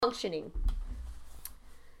functioning.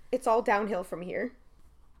 It's all downhill from here.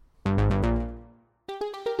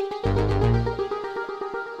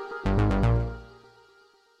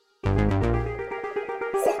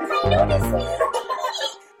 Senpai noticed me.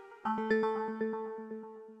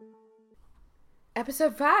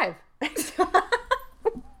 Episode 5.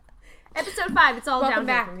 Episode 5. It's all Welcome downhill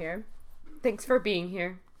back. from here. Thanks for being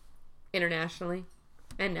here. Internationally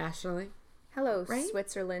and nationally. Hello, Right?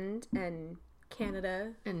 Switzerland and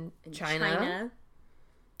Canada And and China.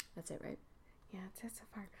 That's it, right? Yeah, it's so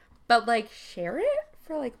far. But, like, share it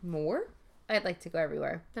for, like, more? I'd like to go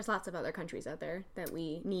everywhere. There's lots of other countries out there that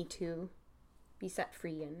we need to be set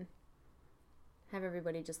free and have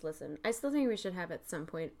everybody just listen. I still think we should have at some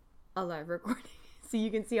point a live recording so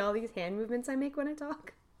you can see all these hand movements I make when I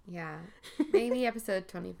talk. Yeah. Maybe episode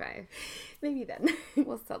 25. Maybe then.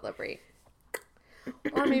 We'll celebrate.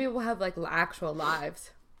 Or maybe we'll have, like, actual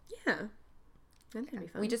lives. Yeah. That's gonna be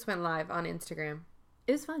fun. We just went live on Instagram.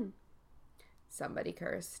 It was fun. Somebody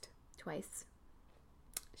cursed. Twice.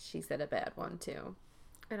 She said a bad one, too.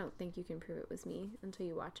 I don't think you can prove it was me until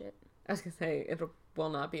you watch it. I was going to say, it will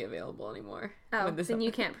not be available anymore. Oh, then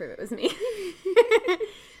you can't prove it was me.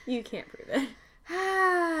 You can't prove it.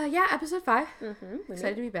 Yeah, episode 5. Mm-hmm.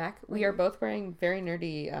 Excited to be back. We are both wearing very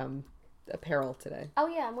nerdy apparel today. Oh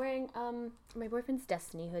yeah, I'm wearing my boyfriend's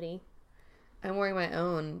Destiny hoodie, I'm wearing my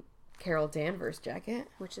own Carol Danvers jacket.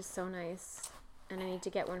 which is so nice, and I need to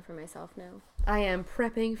get one for myself now. I am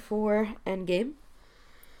prepping for Endgame.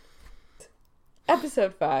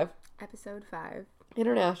 Episode 5. Episode 5.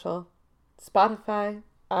 International. Spotify,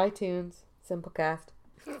 iTunes, Simplecast.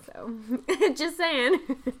 So, just saying,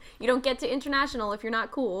 you don't get to international if you're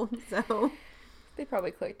not cool. So, They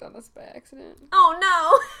probably clicked on us by accident. oh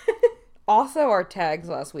no. Also, our tags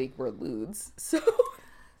last week were lewds, so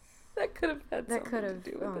that could have had That something could have.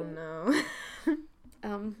 to do with Oh it.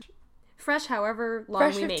 no. Fresh, however long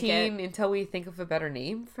Fresh we make 15 it. until we think of a better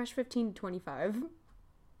name. Fresh 15 to 25.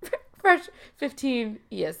 Fresh 15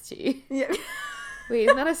 EST. Yeah. Wait,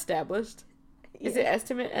 isn't that established? Is it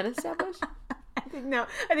estimate and established? No,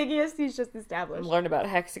 I think EST is just established. I'm learning about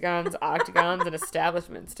hexagons, octagons, and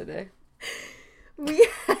establishments today. We.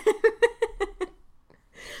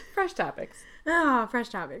 Fresh topics. Oh, fresh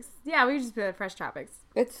topics. Yeah, we just put fresh topics.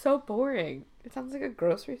 It's so boring. It sounds like a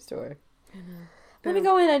grocery store. I know. Let me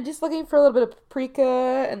go in. I'm just looking for a little bit of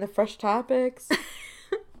paprika and the fresh topics.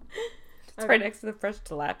 It's right next to the fresh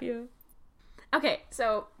tilapia. Okay,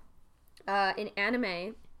 so in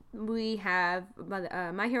anime, we have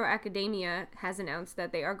My Hero Academia has announced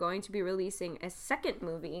that they are going to be releasing a second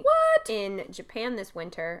movie. What? In Japan this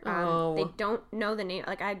winter. Oh. They don't know the name.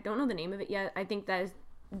 Like, I don't know the name of it yet. I think that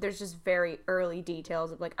there's just very early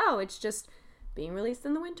details of like, oh, it's just being released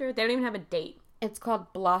in the winter. They don't even have a date. It's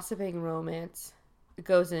called Blossoming Romance. It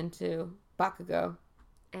goes into Bakugo.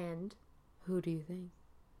 And Who do you think?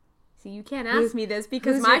 see, you can't ask me this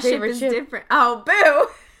because who's my your ship favorite is ship? different. Oh, boo!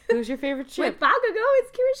 Who's your favorite With ship? Bakugo,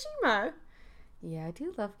 it's Kirishima. Yeah, I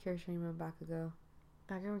do love Kirishima and Bakugo.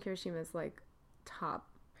 Bakugo and Kirishima is like top.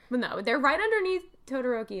 But no, they're right underneath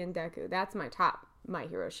Todoroki and Deku. That's my top My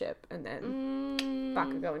Hero ship. And then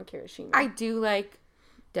Bakugo and Kirishima. I do like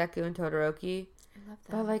Deku and Todoroki. I love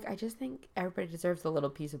that. But, like, I just think everybody deserves a little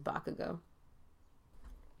piece of Bakugo.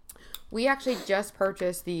 We actually just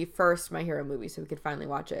purchased the first My Hero movie so we could finally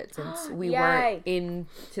watch it since we weren't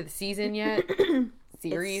into the season yet.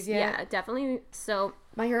 Series yet. Yeah, definitely. So,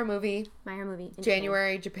 My Hero movie, My Hero movie. in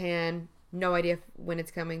January, Japan. No idea when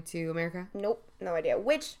it's coming to America. Japan. Nope, no idea.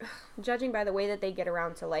 Which, judging by the way that they get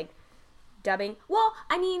around to, like, dubbing. Well,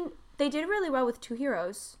 I mean, they did really well with Two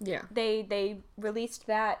Heroes. Yeah. They released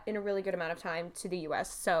that in a really good amount of time to the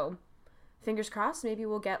US. So, fingers crossed, maybe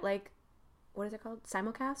we'll get, like, what is it called?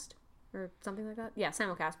 Simulcast? Or something like that? Yeah,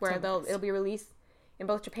 simulcast, where it'll be released in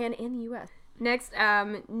both Japan and the US. Next,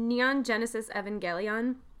 Neon Genesis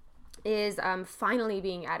Evangelion is finally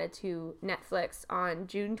being added to Netflix on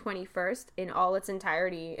June 21st in all its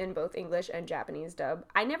entirety in both English and Japanese dub.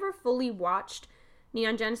 I never fully watched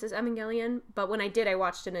Neon Genesis Evangelion, but when I did, I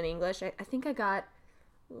watched it in English. I think I got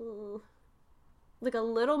like a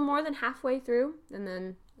little more than halfway through, and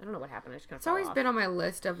then I don't know what happened. I just kind of It's always been on my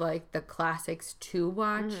list of, like, the classics to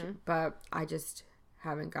watch, but I just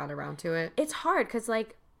haven't got around to it. It's hard because,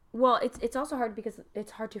 like, well, it's also hard because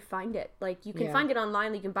it's hard to find it. Like, you can find it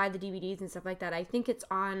online. You can buy the DVDs and stuff like that. I think it's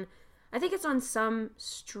on some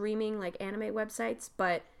streaming, like, anime websites,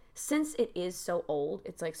 but since it is so old,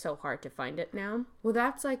 it's, like, so hard to find it now. Well,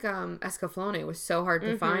 that's like Escaflowne was so hard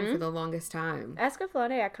to find for the longest time.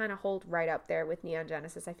 Escaflowne I kind of hold right up there with Neon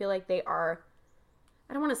Genesis. I feel like they are.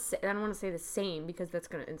 I don't want to say the same because that's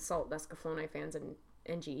going to insult Escaflowne fans and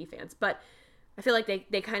and GE fans. But I feel like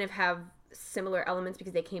they kind of have similar elements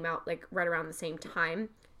because they came out like right around the same time.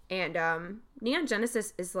 And Neon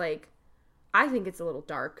Genesis is like, I think it's a little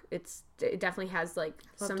dark. It definitely has like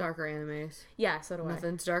some darker animes. Yeah, so do I.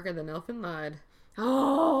 Nothing's darker than Elfen Lied.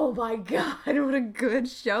 Oh my god, what a good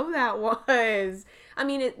show that was. I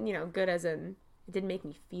mean, it, you know, good as in, it didn't make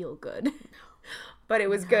me feel good. But it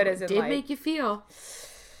was good as in, it did make you feel.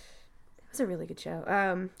 It was a really good show.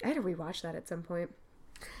 I had to rewatch that at some point.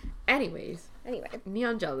 Anyway.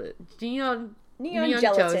 Neon gelatin.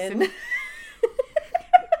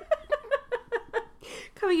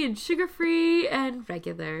 Coming in sugar-free and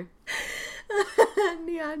regular.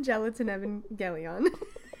 Neon Gelatin Evangelion.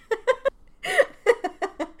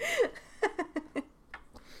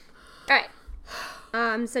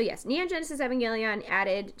 Alright. So yes, Neon Genesis Evangelion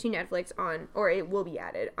added to Netflix it will be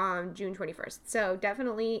added on June 21st. So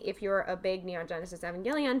definitely, if you're a big Neon Genesis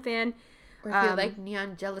Evangelion fan, or if you like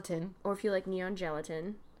Neon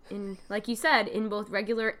Gelatin, like you said, in both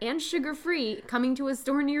regular and sugar-free, coming to a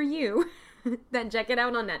store near you, then check it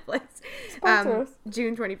out on Netflix.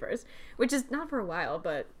 June 21st, which is not for a while,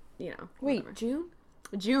 but you know. Wait, whatever.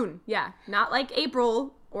 June, yeah, not like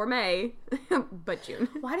April or May, but June.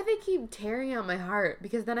 Why do they keep tearing out my heart?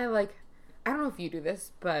 Because then I don't know if you do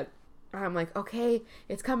this, but I'm like, okay,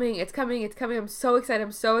 it's coming. I'm so excited.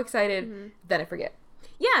 Mm-hmm. Then I forget.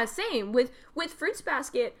 Yeah, same with Fruits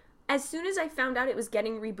Basket. As soon as I found out it was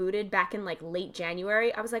getting rebooted back in like late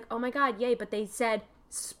January, I was like, oh my god, yay! But they said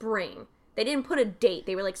spring. They didn't put a date.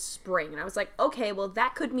 They were like spring, and I was like, okay, well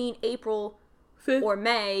that could mean April 5th. or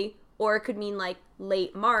May. Or it could mean, like,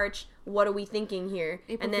 late March. What are we thinking here?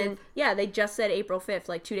 April and then, 5th. Yeah, they just said April 5th,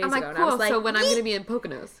 like, 2 days ago. Cool. And I was like, so when I'm going to be in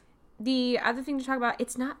Poconos. The other thing to talk about,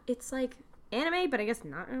 it's like anime, but I guess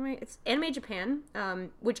not anime. It's Anime Japan,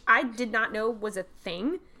 which I did not know was a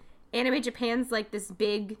thing. Anime Japan's, like, this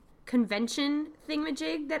big convention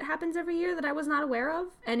thingamajig that happens every year that I was not aware of.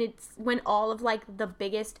 And it's when all of, like, the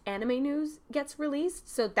biggest anime news gets released.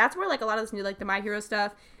 So that's where, like, a lot of this new, like, the My Hero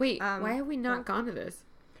stuff. Wait, why have we not gone to this?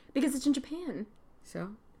 Because it's in Japan. So?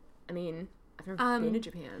 I mean, I've never been to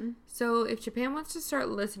Japan. So if Japan wants to start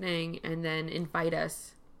listening and then invite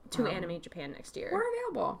us to Anime Japan next year, we're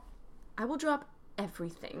available. I will drop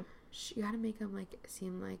everything. You gotta make them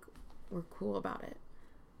seem like we're cool about it.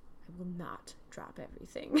 I will not drop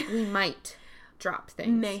everything. We might drop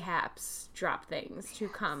things. Mayhaps drop things to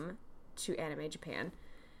come to Anime Japan.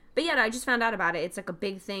 But yeah, no, I just found out about it. It's like a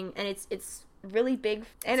big thing, and it's really big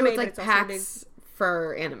anime. So it's like it's PAX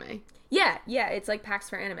for anime. Yeah, it's like PAX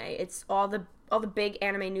for anime. It's all the big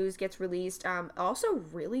anime news gets released. Also,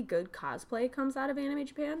 really good cosplay comes out of Anime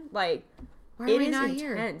Japan. Like, why are we not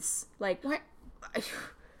intense. Here? Like, what?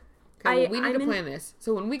 Okay, we need to plan this.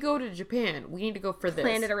 So when we go to Japan, we need to go for this.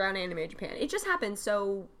 Plan it around Anime Japan. It just happens.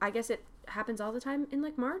 So I guess it happens all the time in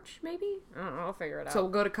like March, maybe. I don't know. I'll figure it out. So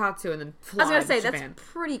we'll go to Katsu and then fly I was gonna say to Japan.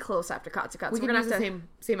 That's pretty close after Katsu. We can use the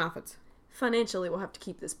same outfits. Financially, we'll have to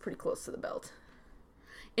keep this pretty close to the belt.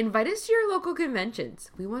 Invite us to your local conventions.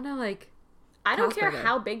 We want to I don't care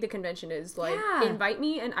how big the convention is. Invite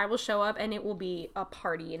me and I will show up, and it will be a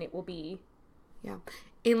party, and it will be. Yeah,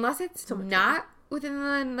 unless it's not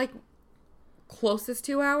within the closest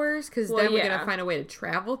 2 hours, because then we're gonna find a way to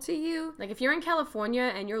travel to you. Like if you're in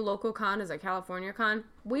California and your local con is a California con,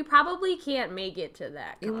 we probably can't make it to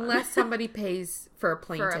that con. Unless somebody pays for a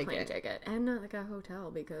plane ticket and not like a hotel,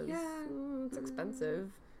 because it's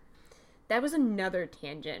expensive. That was another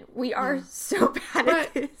tangent. We are so bad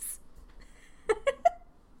at this.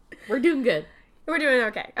 We're doing good. We're doing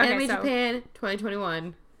okay. Anime Japan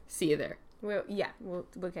 2021. See you there. We'll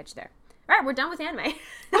catch you there. All right, we're done with anime.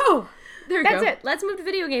 Oh, there we go. That's it. Let's move to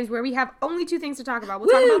video games, where we have only 2 things to talk about. We'll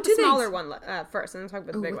talk about the smaller one first, and then talk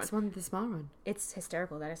about the big one. What's the smaller one? It's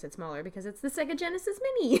hysterical that I said smaller, because it's the Sega Genesis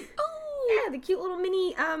Mini. Oh! Yeah, the cute little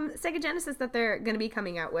mini Sega Genesis that they're going to be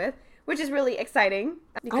coming out with, which is really exciting.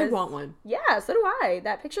 I want one. Yeah, so do I.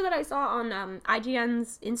 That picture that I saw on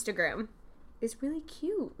IGN's Instagram is really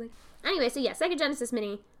cute. Anyway, so yeah, Sega Genesis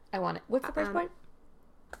Mini. I want it. What's the price point?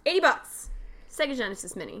 $80. Sega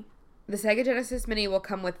Genesis Mini. The Sega Genesis Mini will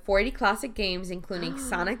come with 40 classic games, including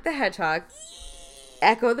Sonic the Hedgehog,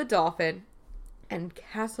 Echo the Dolphin, and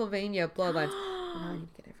Castlevania Bloodlines. Oh, I need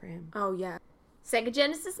to get it for him. Oh, yeah. Sega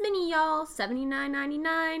Genesis Mini, y'all.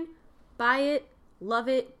 $79.99. Buy it. Love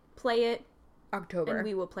it. Play it. October. And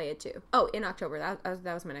we will play it too. Oh, in October.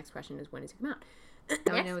 That was my next question, is when does it come out?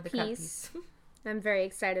 Now I know the piece I'm very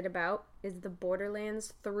excited about is the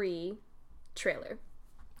Borderlands 3 trailer.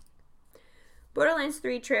 Borderlands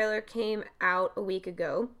 3 trailer came out a week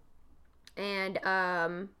ago, and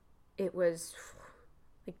it was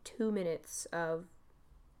like 2 minutes of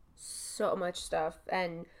so much stuff.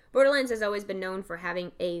 And Borderlands has always been known for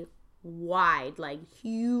having a wide, like,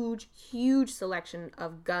 huge selection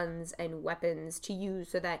of guns and weapons to use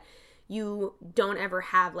so that you don't ever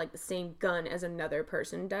have, like, the same gun as another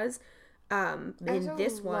person does. In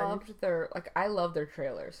this one, I love their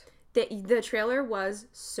trailers. The trailer was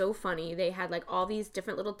so funny. They had, like, all these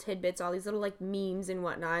different little tidbits, all these little, like, memes and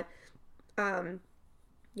whatnot.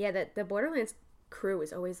 Yeah, the Borderlands crew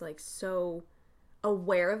is always, like, so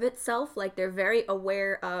aware of itself. Like, they're very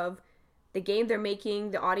aware of the game they're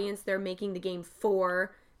making, the audience they're making the game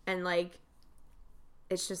for, and, like,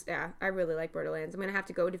 it's just, yeah, I really like Borderlands. I'm gonna have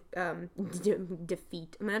to go I'm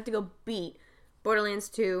gonna have to go beat Borderlands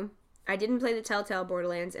 2. I didn't play the Telltale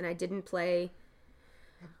Borderlands, and I didn't play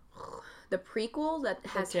the prequel that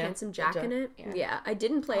has Handsome Jack in it. Yeah, I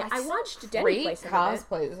didn't play it. I watched Denny play some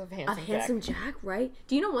cosplays of Handsome Jack, right?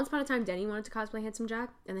 Do you know once upon a time Denny wanted to cosplay Handsome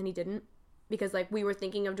Jack, and then he didn't? Because, like, we were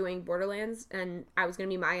thinking of doing Borderlands, and I was going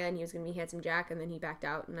to be Maya, and he was going to be Handsome Jack, and then he backed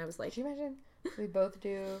out, and I was like... Could you imagine we both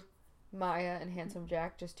do Maya and Handsome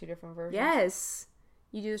Jack, just 2 different versions? Yes!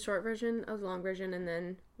 You do the short version, I was the long version, and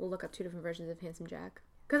then we'll look up 2 different versions of Handsome Jack.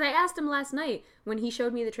 Because I asked him last night, when he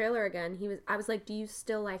showed me the trailer again, I was like, do you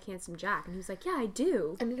still like Handsome Jack? And he was like, yeah, I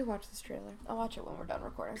do. I need to watch this trailer. I'll watch it when we're done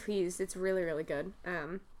recording. Please, it's really, really good.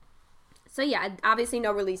 So yeah, obviously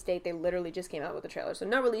no release date. They literally just came out with the trailer. So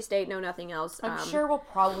no release date, no nothing else. I'm sure we'll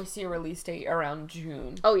probably see a release date around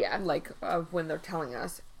June. Oh yeah. Like, when they're telling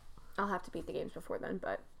us. I'll have to beat the games before then,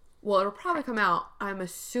 but... Well, it'll probably come out, I'm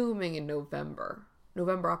assuming, in November.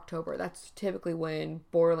 November, October. That's typically when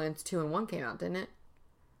Borderlands 2 and 1 came out, didn't it?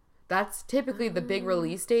 That's typically the big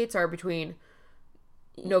release dates are between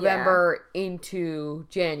November into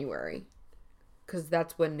January. Because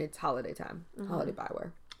that's when it's holiday time. Holiday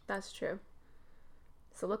Bioware. That's true.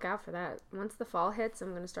 So look out for that. Once the fall hits,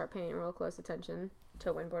 I'm going to start paying real close attention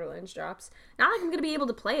to when Borderlands drops. Not like I'm going to be able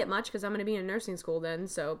to play it much because I'm going to be in nursing school then.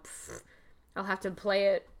 So I'll have to play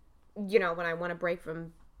it, when I want to break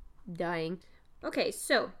from dying. Okay,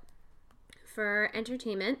 so for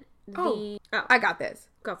entertainment, I got this.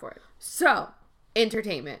 Go for it. So,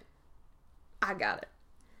 entertainment. I got it.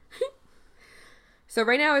 So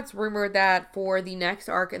right now it's rumored that for the next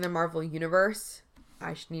arc in the Marvel Universe,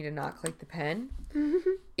 I should need to not click the pen,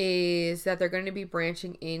 is that they're going to be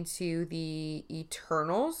branching into the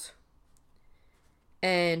Eternals.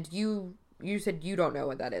 And you said you don't know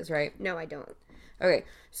what that is, right? No, I don't. Okay,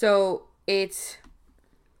 so it's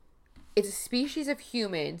a species of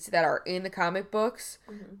humans that are in the comic books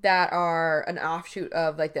that are an offshoot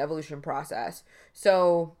of, like, the evolution process.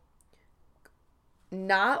 So,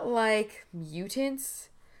 not like mutants.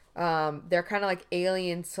 They're kind of like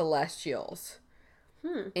alien celestials.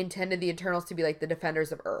 Intended the Eternals to be, like, the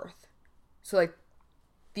defenders of Earth. So, like,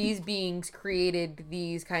 these beings created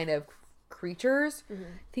these kind of creatures. I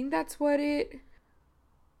think that's what it...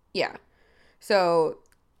 Yeah. So...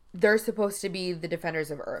 They're supposed to be the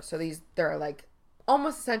defenders of Earth. So they're like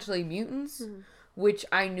almost essentially mutants, which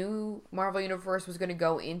I knew Marvel Universe was going to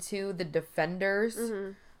go into the defenders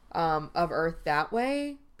of Earth that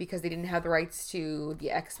way because they didn't have the rights to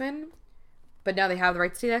the X-Men. But now they have the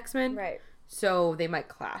rights to the X-Men. Right. So they might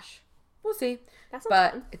clash. We'll see.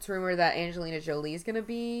 But it's rumored that Angelina Jolie is going to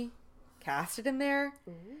be casted in there.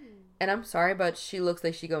 And I'm sorry, but she looks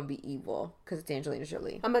like she's going to be evil because it's Angelina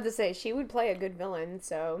Jolie. I'm about to say, she would play a good villain,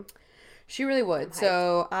 so... She really would.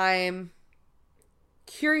 So I'm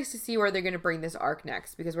curious to see where they're going to bring this arc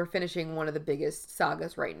next because we're finishing one of the biggest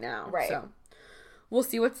sagas right now. Right. So we'll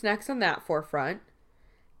see what's next on that forefront.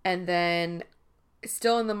 And then,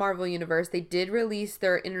 still in the Marvel Universe, they did release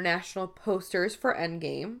their international posters for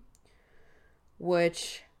Endgame,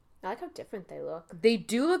 which... I like how different they look. They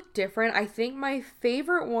do look different. I think my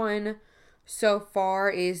favorite one so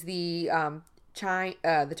far is the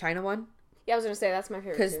China one. Yeah, I was gonna say that's my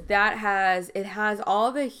favorite because that has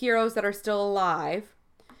all the heroes that are still alive,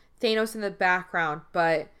 Thanos in the background,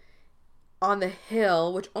 but on the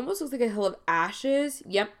hill, which almost looks like a hill of ashes.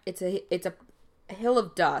 Yep, it's a hill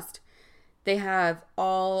of dust. They have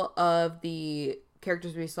all of the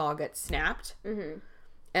characters we saw get snapped,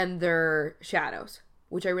 and their shadows.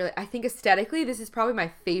 Which I think aesthetically, this is probably my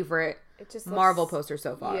favorite Marvel poster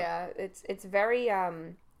so far. Yeah, it's very,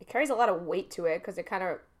 it carries a lot of weight to it because it kind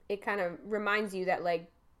of reminds you that,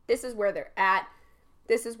 like, this is where they're at,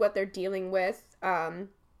 this is what they're dealing with.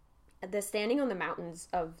 The standing on the mountains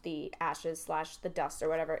of the ashes / the dust or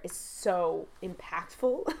whatever is so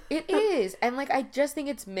impactful. It is, and, like, I just think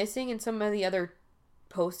it's missing in some of the other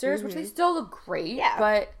posters, which they still look great. Yeah.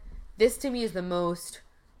 But this to me is the most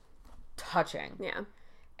touching. Yeah.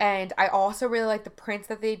 And I also really like the prints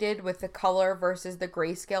that they did with the color versus the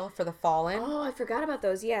grayscale for the Fallen. Oh, I forgot about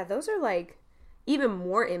those. Yeah, those are like even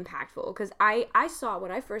more impactful because I saw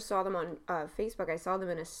when I first saw them on Facebook, I saw them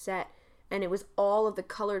in a set and it was all of the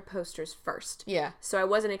colored posters first. Yeah. So I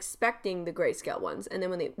wasn't expecting the grayscale ones. And then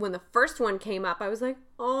when the first one came up, I was like,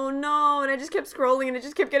 oh no. And I just kept scrolling and it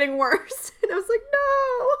just kept getting worse. And I was like,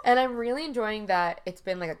 no. And I'm really enjoying that it's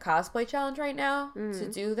been like a cosplay challenge right now to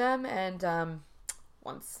do them. And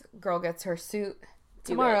once girl gets her suit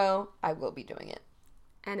tomorrow, I will be doing it.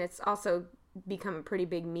 And it's also become a pretty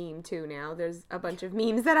big meme too now. There's a bunch of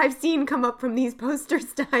memes that I've seen come up from these poster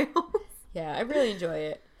styles. Yeah, I really enjoy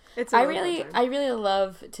it. It's I really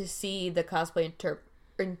love to see the cosplay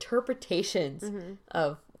interpretations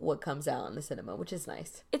of what comes out in the cinema, which is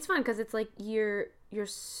nice. It's fun because it's like you're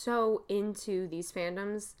so into these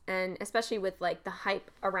fandoms, and especially with like the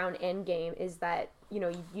hype around Endgame is that, you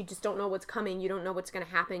know, you just don't know what's coming, you don't know what's going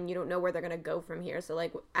to happen, you don't know where they're going to go from here. So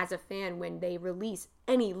like as a fan, when they release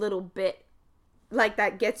any little bit like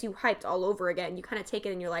that gets you hyped all over again, you kind of take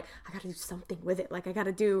it and you're like, I gotta do something with it. Like I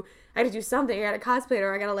gotta do something. I gotta cosplay it,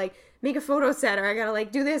 or I gotta like make a photo set, or I gotta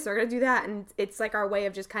like do this, or I gotta do that. And it's like our way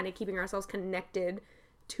of just kind of keeping ourselves connected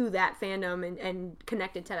to that fandom and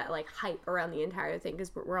connected to that like hype around the entire thing,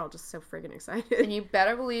 because we're all just so friggin' excited. And you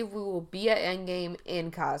better believe we will be at Endgame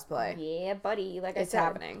in cosplay. Yeah, buddy. Like it's I said,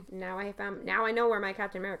 happening. Now I know where my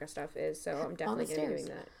Captain America stuff is, so I'm definitely gonna be doing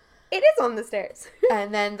that. It is on the stairs.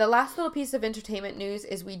 And then the last little piece of entertainment news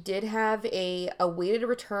is we did have a awaited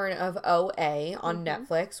return of OA on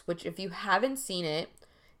Netflix, which if you haven't seen it,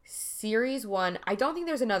 series 1, I don't think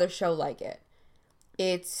there's another show like it.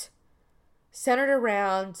 It's centered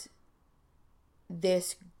around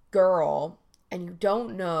this girl, and you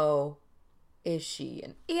don't know, is she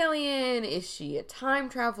an alien? Is she a time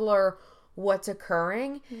traveler? What's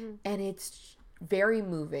occurring? And it's very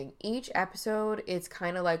moving. Each episode is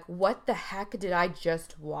kind of like, what the heck did I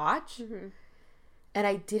just watch? And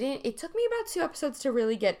it took me about 2 episodes to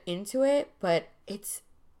really get into it, but it's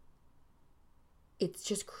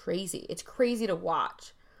just crazy. It's crazy to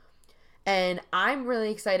watch. And I'm really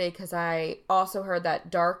excited because I also heard that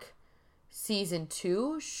Dark season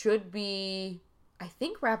 2 should be, I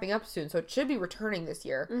think, wrapping up soon. So it should be returning this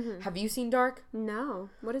year. Have you seen Dark? No.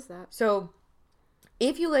 What is that? So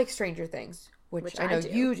if you like Stranger Things, which I know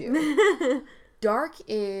you do, Dark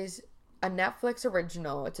is a Netflix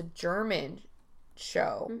original. It's a German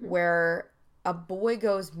show where a boy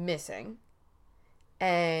goes missing,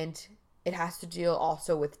 and it has to deal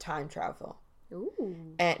also with time travel. Ooh.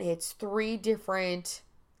 And it's 3 different,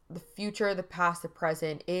 the future, the past, the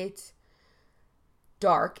present. It's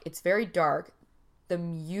dark. It's very dark. The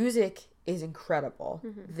music is incredible.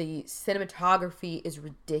 The cinematography is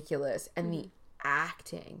ridiculous. And the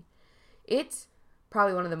acting. It's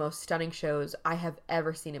probably one of the most stunning shows I have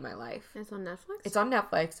ever seen in my life. It's on Netflix? It's on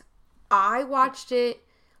Netflix. I watched it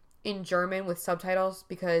in German with subtitles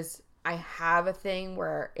because I have a thing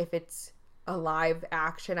where if it's a live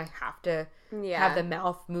action, I have to have the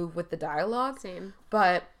mouth move with the dialogue. Same.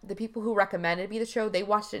 But the people who recommended me the show, they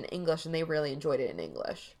watched it in English and they really enjoyed it in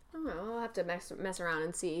English. Oh, well, I'll have to mess around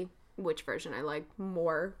and see which version I like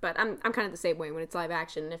more. But I'm kind of the same way when it's live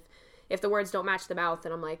action. If the words don't match the mouth,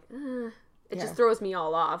 then I'm like, it just throws me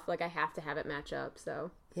all off. Like I have to have it match up.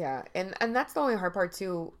 So yeah, and that's the only hard part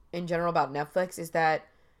too in general about Netflix is that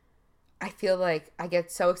I feel like I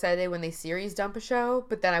get so excited when they series dump a show,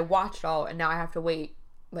 but then I watch it all and now I have to wait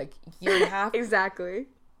like a year and a half. Exactly.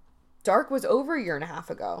 Dark was over a year and a half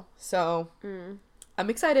ago, so I'm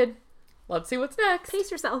excited. Let's see what's next.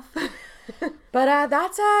 Pace yourself. But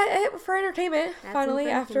that's it for entertainment. Finally,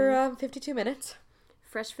 after 52 minutes.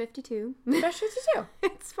 Fresh 52. Fresh 52.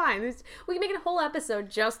 It's fine. We can make it a whole episode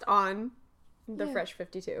just on the Fresh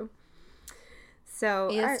 52. So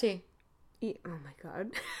EST. Oh my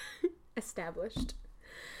god. Established.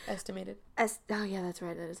 Estimated. Oh yeah, that's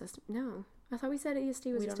right. That is no. I thought we said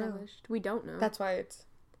EST was established. We don't know. That's why it's.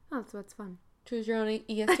 Oh, that's fun. Choose your own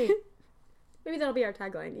EST. Maybe that'll be our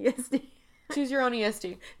tagline. EST. Choose your own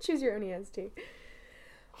EST. Choose your own EST.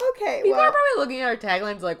 Okay, people are probably looking at our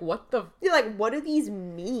taglines like, what the... You're like, what do these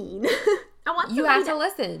mean? You have to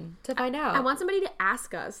listen to find out. I want somebody to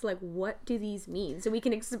ask us, like, what do these mean? So we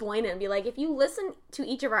can explain it and be like, if you listen to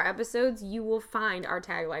each of our episodes, you will find our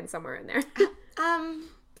tagline somewhere in there.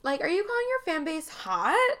 Like, are you calling your fan base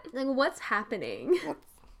hot? Like, what's happening?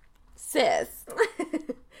 Sis.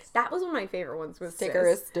 That was one of my favorite ones, was Sticker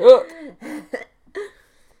is sis. stuck.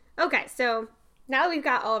 Okay, so now that we've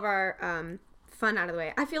got all of our fun out of the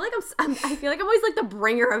way, I feel like I'm always like the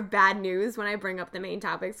bringer of bad news when I bring up the main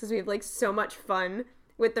topics because we have like so much fun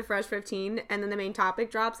with the Fresh 15, and then the main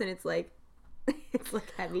topic drops, and it's like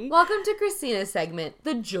heavy. Welcome to Christina's segment,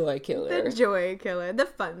 the joy killer. The joy killer, the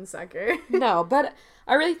fun sucker. No, but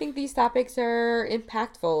I really think these topics are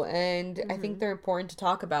impactful, and I think they're important to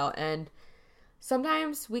talk about, and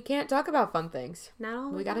sometimes we can't talk about fun things. Not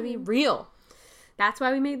all the We gotta time. be real. That's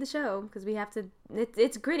why we made the show, because we have to,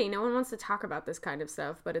 it's gritty. No one wants to talk about this kind of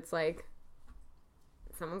stuff, but it's like,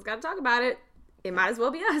 someone's got to talk about it. It might as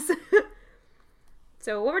well be us.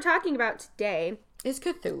 So what we're talking about today It's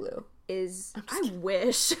Cthulhu. is, I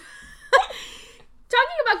wish.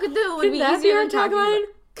 Talking about Cthulhu would Can be that be easier our than talking about tagline?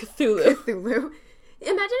 Cthulhu. Cthulhu.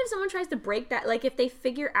 Imagine if someone tries to break that, like if they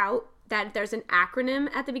figure out that there's an acronym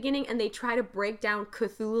at the beginning and they try to break down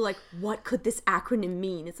Cthulhu, like what could this acronym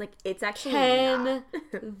mean? It's like, it's actually Can not.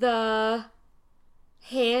 the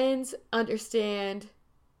hands understand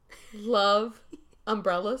love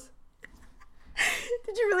umbrellas?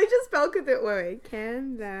 Did you really just spell Cthulhu? Wait.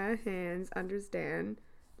 Can the hands understand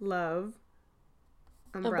love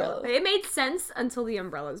umbrella? Umbrella. It made sense until the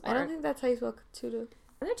umbrellas part. I don't think that's how you spell Cthulhu.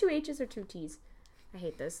 Are there 2 H's or 2 T's? I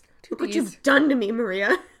hate this. Two Look what T's. you've done to me,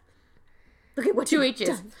 Maria. Look at what 2 you've H's.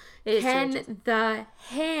 done. It is 2 H's. Can the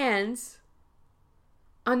hands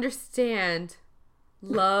understand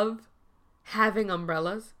love having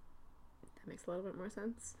umbrellas? That makes a little bit more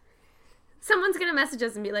sense. Someone's gonna message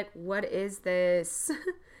us and be like, what is this?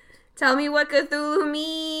 Tell me what Cthulhu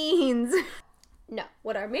means. No,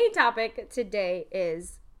 what our main topic today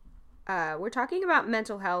is, we're talking about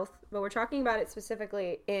mental health, but we're talking about it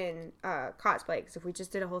specifically in cosplay, because if we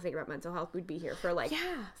just did a whole thing about mental health, we'd be here for like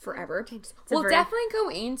forever. It's a We'll very- definitely go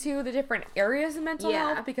into the different areas of mental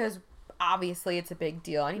Yeah. health because obviously it's a big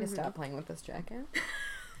deal. I need to stop playing with this jacket.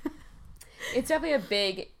 It's definitely a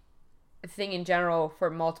big thing in general for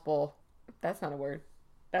multiple. That's not a word.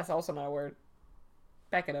 That's also not a word.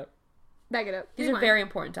 Back it up. Back it up. These Rewind. are very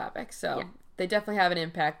important topics, so Yeah. they definitely have an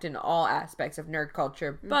impact in all aspects of nerd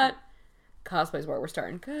culture. But cosplay is where we're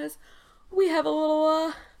starting because we have a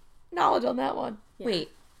little knowledge on that one. Yeah.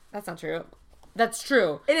 Wait, that's not true. That's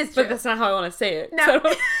true. It is true. But that's not how I want to say it. No.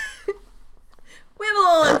 So-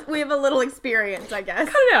 we have a little experience, I guess.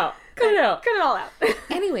 Cut it out. Cut it out. Cut it all out.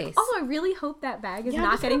 Anyways. Also, I really hope that bag is Yeah,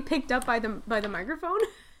 not just getting picked up by the microphone.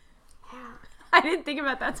 I didn't think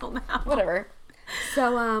about that till now. Whatever.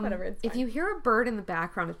 So, Whatever, it's if fine. you hear a bird in the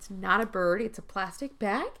background, it's not a bird. It's a plastic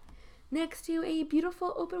bag next to a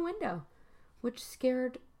beautiful open window, which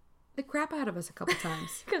scared the crap out of us a couple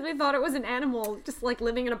times. Because we thought it was an animal just like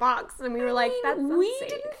living in a box, and we were like, "That's we unsafe."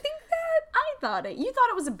 didn't think that. I thought it. You thought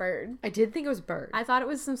it was a bird. I did think it was a bird. I thought it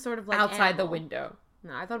was some sort of like outside the animal. window.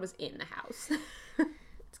 No, I thought it was in the house.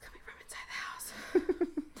 It's coming from inside the house.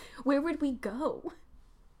 Where would we go?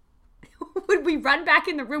 Would we run back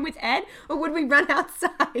in the room with Ed, or would we run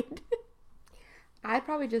outside? I'd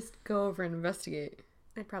probably just go over and investigate.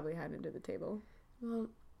 I'd probably hide under the table. Well,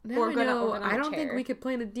 now Or I go to- know. or go on I a don't think chair. we could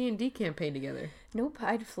plan a D&D campaign together. Nope,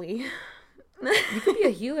 I'd flee. You could be a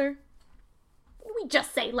healer. We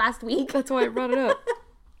just say last week. That's why I brought it up.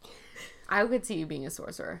 I could see you being a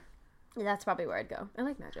sorcerer. That's probably where I'd go. I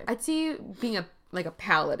like magic. I'd see you being a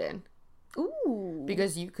paladin Ooh.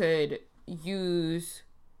 because you could use,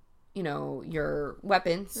 your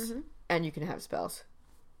weapons and you can have spells.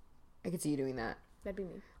 I could see you doing that. That'd be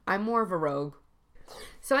me. I'm more of a rogue.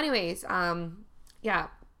 So, anyways, yeah.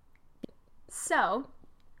 So,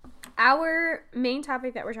 our main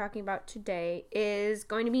topic that we're talking about today is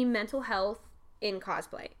going to be mental health in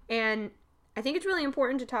cosplay. And I think it's really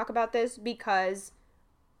important to talk about this because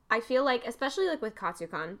I feel like, especially like with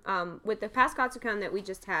Katsucon, with the past Katsucon that we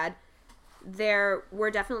just had, there were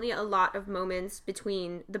definitely a lot of moments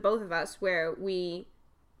between the both of us where we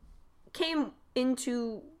came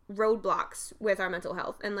into roadblocks with our mental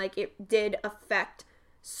health, and like it did affect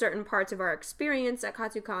certain parts of our experience at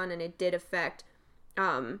Katsucon, and it did affect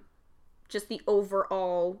just the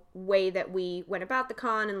overall way that we went about the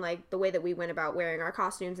con, and like the way that we went about wearing our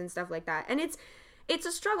costumes and stuff like that. And it's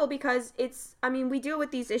a struggle because we deal with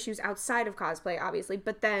these issues outside of cosplay, obviously,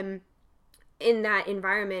 but then in that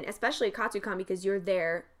environment, especially Katsucon, because you're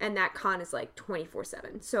there and that con is like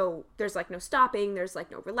 24/7. So there's like no stopping, there's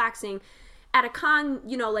like no relaxing. At a con,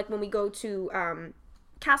 like when we go to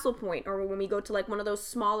Castle Point, or when we go to like one of those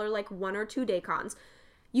smaller like 1 or 2 day cons,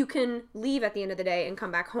 you can leave at the end of the day and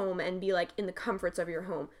come back home and be like in the comforts of your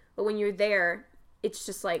home. But when you're there, it's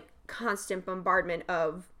just like constant bombardment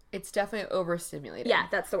of... It's definitely overstimulated. Yeah,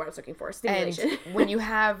 that's the word I was looking for. Stimulation. And when you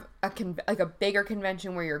have a bigger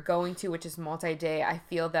convention where you're going to, which is multi-day, I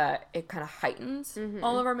feel that it kind of heightens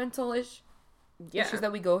all of our mental issues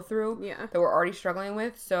that we go through, Yeah. that we're already struggling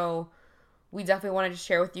with. So we definitely wanted to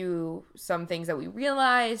share with you some things that we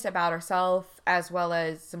realized about ourselves, as well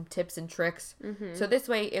as some tips and tricks. So this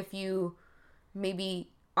way, if you maybe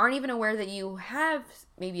aren't even aware that you have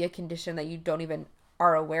maybe a condition that you don't even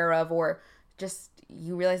are aware of, or just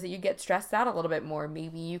you realize that you get stressed out a little bit more,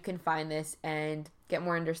 maybe you can find this and get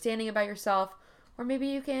more understanding about yourself, or maybe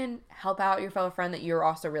you can help out your fellow friend that you're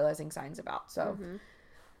also realizing signs about. So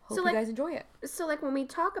hope you guys enjoy it. So, like, when we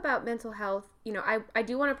talk about mental health, you know, I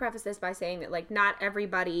do want to preface this by saying that, like, not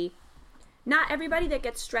everybody that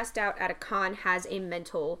gets stressed out at a con has a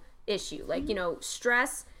mental issue. Like, you know,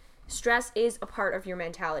 stress is a part of your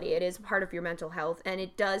mentality. It is a part of your mental health, and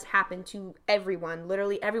it does happen to everyone.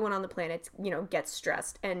 Literally everyone on the planet, you know, gets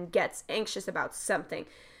stressed and gets anxious about something.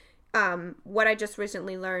 What I just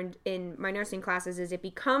recently learned in my nursing classes is it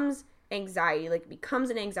becomes anxiety, like it becomes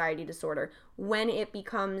an anxiety disorder when it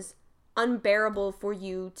becomes unbearable for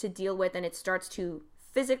you to deal with, and it starts to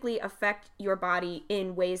physically affect your body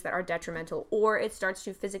in ways that are detrimental, or it starts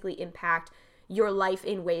to physically impact your life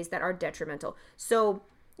in ways that are detrimental. So,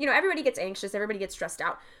 you know, everybody gets anxious, everybody gets stressed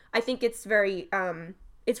out. I think it's very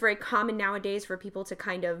common nowadays for people to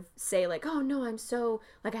kind of say like, oh no,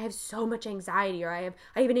 I have so much anxiety, or I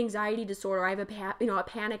have an anxiety disorder, I have a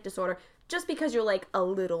panic disorder, just because you're like a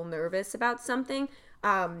little nervous about something.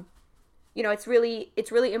 You know, it's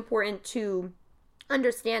really important to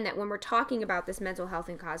understand that when we're talking about this mental health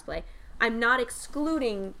in cosplay, I'm not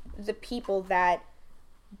excluding the people that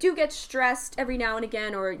do get stressed every now and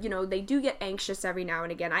again, or, you know, they do get anxious every now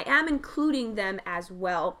and again. I am including them as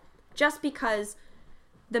well, just because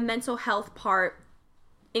the mental health part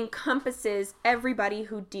encompasses everybody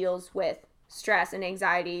who deals with stress and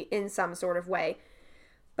anxiety in some sort of way.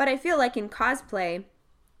 But I feel like in cosplay,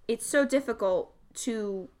 it's so difficult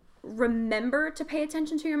to remember to pay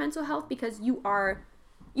attention to your mental health, because you are,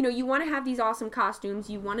 you know, you want to have these awesome costumes,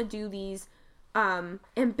 you want to do these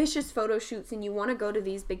ambitious photo shoots, and you want to go to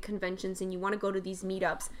these big conventions, and you want to go to these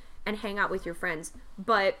meetups and hang out with your friends.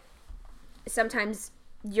 But sometimes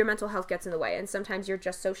your mental health gets in the way, and sometimes you're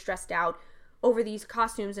just so stressed out over these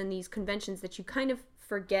costumes and these conventions that you kind of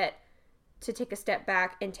forget to take a step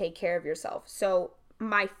back and take care of yourself. So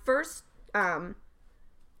my first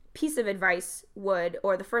piece of advice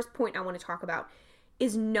or the first point I want to talk about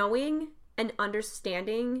is knowing and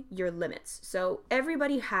understanding your limits. So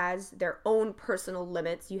everybody has their own personal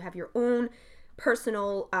limits. You have your own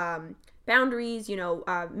personal boundaries. You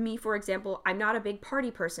know, me, for example, I'm not a big party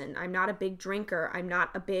person. I'm not a big drinker. I'm not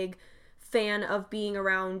a big fan of being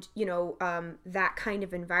around, you know, that kind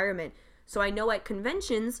of environment. So I know at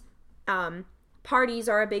conventions, parties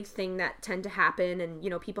are a big thing that tend to happen, and, you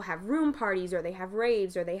know, people have room parties, or they have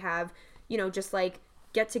raves, or they have, you know, just like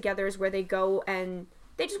get-togethers where they go and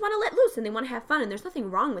they just want to let loose and they want to have fun, and there's nothing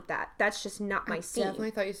wrong with that. That's just not my scene. I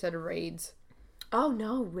definitely thought you said raids. Oh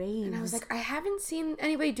no, raids. And I was like, I haven't seen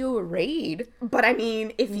anybody do a raid. But I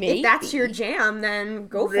mean, if that's your jam, then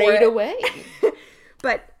go for it. Raid away.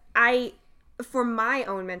 But for my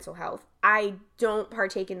own mental health, I don't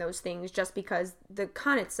partake in those things just because the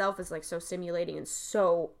con itself is like so stimulating and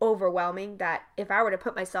so overwhelming that if I were to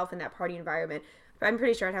put myself in that party environment, I'm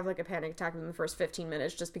pretty sure I'd have like a panic attack within the first 15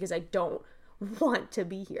 minutes just because I don't want to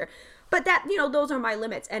be here. But that, you know, those are my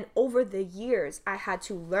limits. And over the years, I had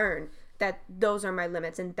to learn that those are my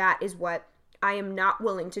limits, and that is what I am not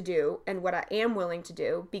willing to do and what I am willing to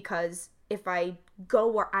do, because if I go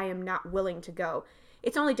where I am not willing to go,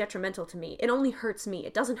 it's only detrimental to me. It only hurts me.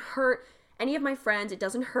 It doesn't hurt any of my friends. It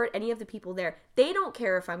doesn't hurt any of the people there. They don't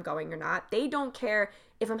care if I'm going or not. They don't care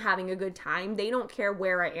if I'm having a good time. They don't care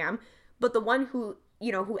where I am. But the one who,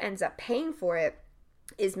 you know, who ends up paying for it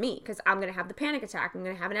is me, because I'm going to have the panic attack. I'm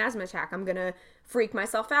going to have an asthma attack. I'm going to freak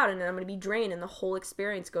myself out, and then I'm going to be drained, and the whole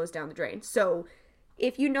experience goes down the drain. So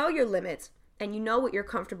if you know your limits and you know what you're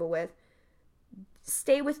comfortable with,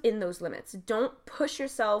 stay within those limits. Don't push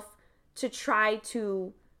yourself to try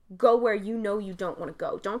to go where you know you don't want to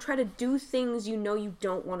go. Don't try to do things you know you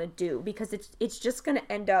don't want to do, because it's just going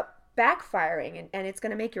to end up backfiring, and it's going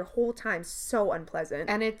to make your whole time so unpleasant.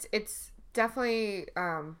 And it's definitely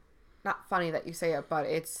not funny that you say it, but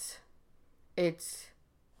it's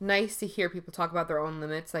nice to hear people talk about their own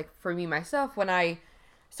limits. Like for me, myself, when I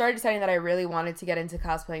started deciding that I really wanted to get into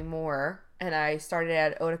cosplaying more, and I started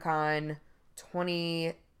at Otakon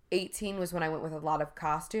 2018 was when I went with a lot of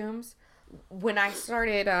costumes. When I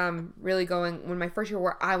started really going, when my first year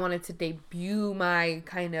where I wanted to debut my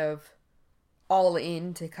kind of all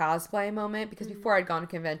into cosplay moment, because before I'd gone to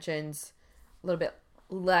conventions a little bit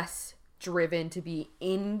less driven to be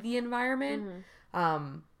in the environment.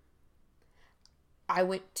 I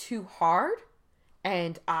went too hard,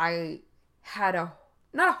 and I had a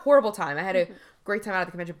not a horrible time. I had a great time out at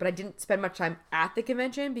the convention, but I didn't spend much time at the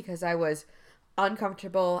convention because I was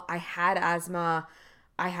uncomfortable. I had asthma.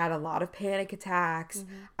 I had a lot of panic attacks.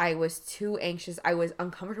 I was too anxious. I was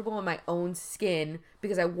uncomfortable in my own skin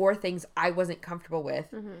because I wore things I wasn't comfortable with.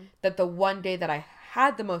 That the one day that I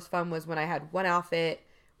had the most fun was when I had one outfit,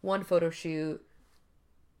 one photo shoot.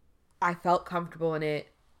 I felt comfortable in it,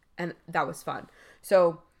 and that was fun.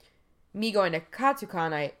 So me going to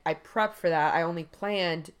Katsucon, I prepped for that. I only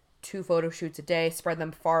planned 2 photo shoots a day, spread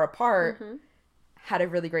them far apart, had a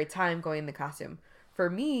really great time going in the costume. For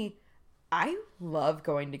me, I love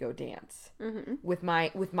going to go dance with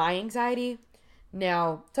my anxiety.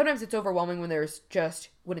 Now, sometimes it's overwhelming when they're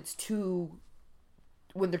too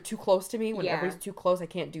close to me, when everybody's too close, I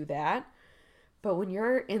can't do that. But when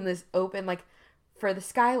you're in this open, like for the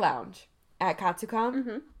Sky Lounge at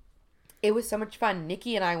Katsucon, it was so much fun.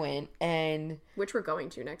 Nikki and I went, and which we're going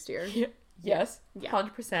to next year. Yes,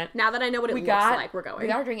 100%. Now that I know what it looks like, we're going. We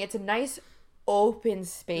got our drink. It's a nice open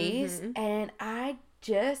space, and I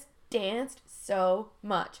just danced so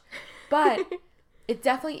much. But it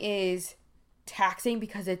definitely is taxing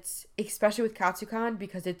because it's, especially with Katsucon,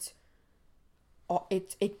 because it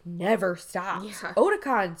never stops. Yeah.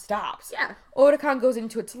 Otakon stops. Yeah. Otakon goes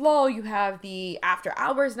into its lull. You have the after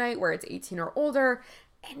hours night where it's 18 or older,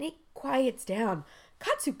 and it quiets down.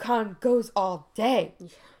 Katsucon goes all day. Yeah,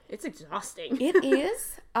 it's exhausting. It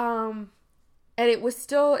is. And it was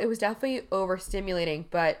definitely overstimulating,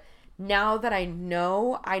 but now that I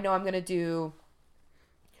know I'm going to do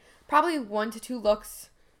probably 1 to 2 looks,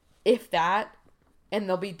 if that, and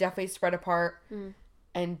they'll be definitely spread apart,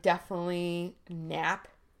 and definitely nap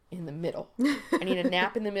in the middle. I need a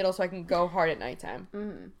nap in the middle so I can go hard at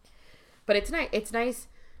nighttime. But it's nice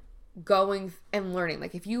going and learning.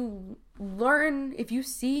 Like if you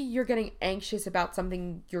see you're getting anxious about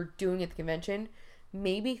something you're doing at the convention,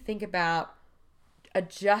 maybe think about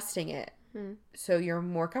adjusting it so you're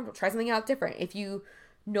more comfortable. Try something out different. If you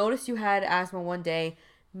notice you had asthma one day,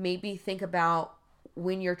 maybe think about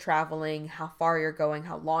when you're traveling, how far you're going,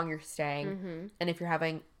 how long you're staying. And if you're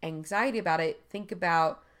having anxiety about it, think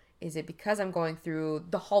about, is it because I'm going through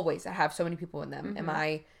the hallways that have so many people in them?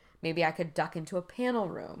 Maybe I could duck into a panel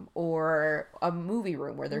room or a movie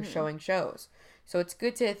room where they're showing shows. So it's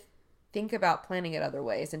good to think about planning it other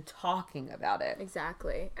ways and talking about it.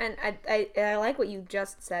 Exactly. And I like what you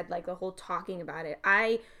just said, like the whole talking about it.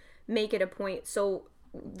 I make it a point. So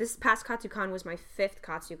this past Katsucon was my 5th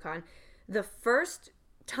Katsucon. The first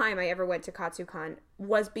time I ever went to Katsucon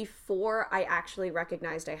was before I actually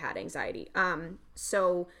recognized I had anxiety.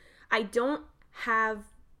 So I don't have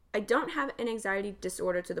an anxiety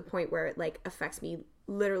disorder to the point where it like affects me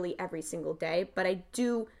literally every single day, but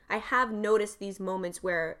I have noticed these moments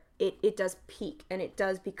where it does peak and it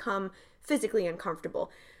does become physically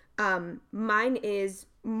uncomfortable. Mine is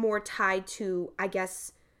more tied to, I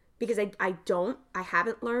guess, because I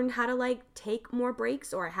haven't learned how to like take more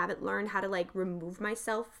breaks, or I haven't learned how to like remove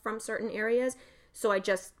myself from certain areas. So I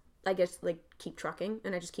guess like keep trucking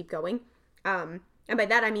and I just keep going. And by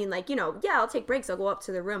that I mean like, I'll take breaks. I'll go up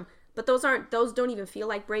to the room, but those don't even feel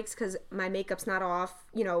like breaks because my makeup's not off.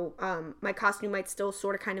 My costume might still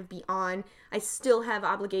sort of kind of be on. I still have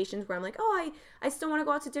obligations where I'm like, oh, I still want to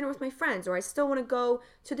go out to dinner with my friends, or I still want to go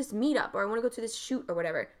to this meetup, or I want to go to this shoot or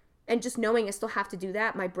whatever. And just knowing I still have to do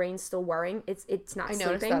that, my brain's still worrying. It's not sleeping. I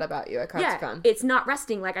noticed that about you at Katsucon. Yeah, it's not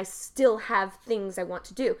resting. Like I still have things I want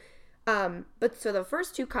to do. But so the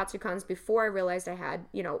first 2 Katsucons before I realized I had,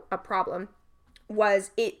 a problem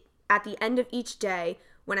was it at the end of each day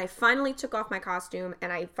when I finally took off my costume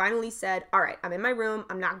and I finally said, all right, I'm in my room.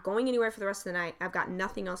 I'm not going anywhere for the rest of the night. I've got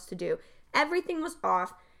nothing else to do. Everything was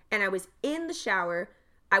off and I was in the shower.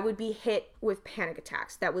 I would be hit with panic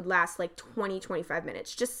attacks that would last like 20-25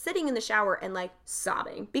 minutes, just sitting in the shower and like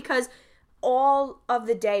sobbing because all of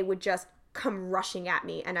the day would just come rushing at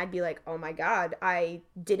me. And I'd be like, oh my God, I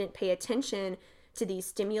didn't pay attention to these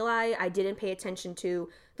stimuli. I didn't pay attention to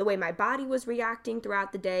the way my body was reacting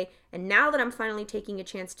throughout the day. And now that I'm finally taking a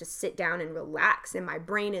chance to sit down and relax and my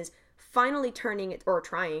brain is finally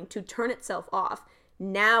trying to turn itself off,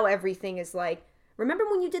 now everything is like, remember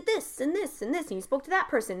when you did this and this and this and you spoke to that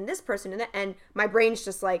person and this person and that, and my brain's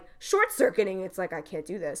just like short-circuiting. It's like, I can't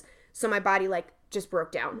do this. So my body like just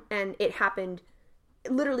broke down, and it happened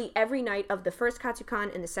literally every night of the first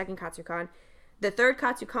Katsucon and the second Katsucon. The third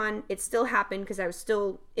Katsucon, it still happened because I was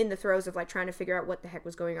still in the throes of like trying to figure out what the heck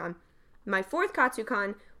was going on. My fourth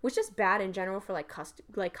Katsucon was just bad in general for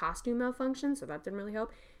like costume malfunction, so that didn't really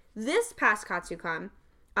help. This past Katsucon,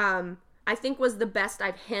 I I think was the best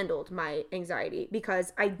I've handled my anxiety,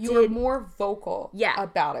 because You were more vocal Yeah.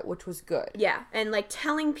 about it, which was good. Yeah, and like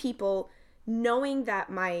telling people, knowing that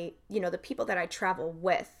my, the people that I travel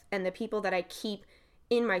with and the people that I keep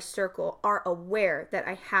in my circle are aware that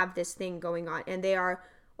I have this thing going on, and they are,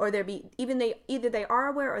 or either they are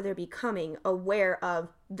aware or they're becoming aware of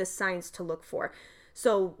the signs to look for.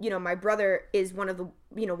 So, my brother is one of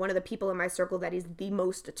the people in my circle that is the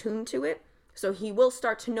most attuned to it. So he will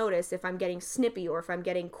start to notice if I'm getting snippy or if I'm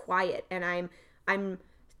getting quiet, and I'm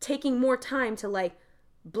taking more time to like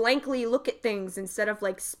blankly look at things instead of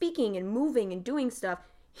like speaking and moving and doing stuff.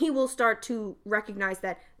 He will start to recognize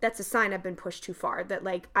that that's a sign I've been pushed too far, that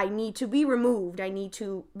like I need to be removed.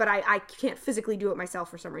 But I can't physically do it myself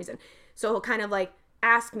for some reason. So he'll kind of like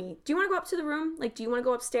ask me, do you want to go up to the room? Like, do you want to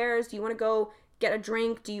go upstairs? Do you want to go get a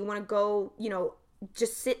drink? Do you want to go,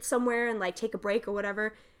 just sit somewhere and like take a break or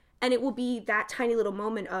whatever? And it will be that tiny little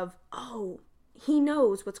moment of, oh, he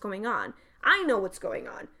knows what's going on. I know what's going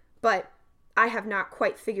on, but I have not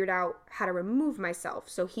quite figured out how to remove myself.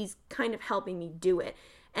 So he's kind of helping me do it.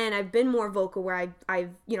 And I've been more vocal where I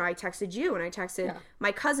texted you and I texted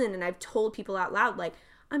my cousin, and I've told people out loud, like,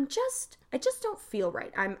 I just don't feel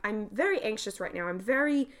right. I'm very anxious right now. I'm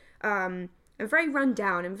very run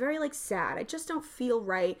down. I'm very like sad. I just don't feel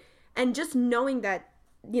right. And just knowing that,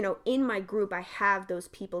 in my group, I have those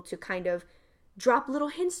people to kind of drop little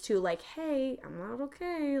hints to, like, hey, I'm not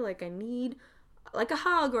okay. Like, I need like a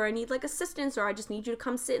hug, or I need like assistance, or I just need you to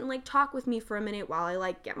come sit and like talk with me for a minute while I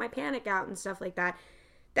like get my panic out and stuff like that.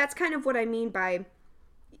 That's kind of what I mean by,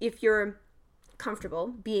 if you're comfortable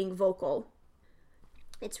being vocal,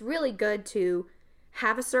 it's really good to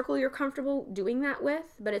have a circle you're comfortable doing that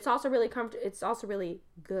with, but it's also really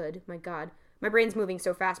good. My God, my brain's moving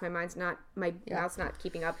so fast, my mouth's not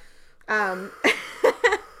keeping up.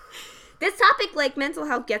 This topic, like mental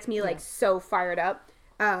health, gets me like so fired up,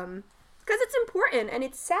 because it's important, and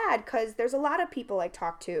it's sad because there's a lot of people I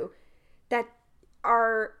talk to that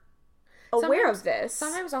are aware of this.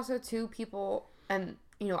 Sometimes also too, people, and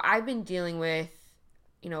I've been dealing with,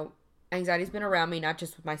 anxiety's been around me, not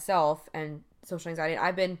just with myself and social anxiety.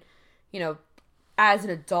 I've been, as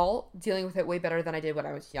an adult, dealing with it way better than I did when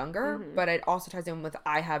I was younger. Mm-hmm. But it also ties in with,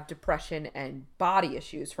 I have depression and body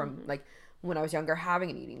issues from like when I was younger, having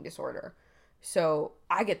an eating disorder. So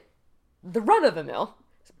I get the run of the mill.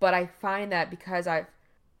 But I find that because I've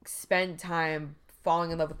spent time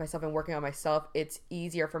falling in love with myself and working on myself, it's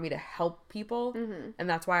easier for me to help people. Mm-hmm. And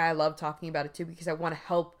that's why I love talking about it too, because I want to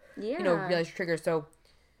help, realize your triggers. So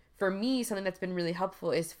for me, something that's been really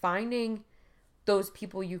helpful is finding those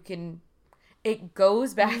people you can, it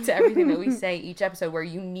goes back to everything that we say each episode, where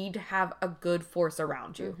you need to have a good force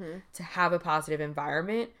around you to have a positive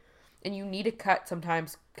environment, and you need to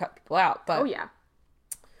sometimes cut people out. But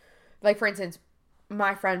like for instance,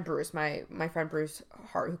 my friend Bruce, my friend Bruce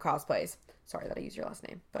Hart, who cosplays. Sorry that I used your last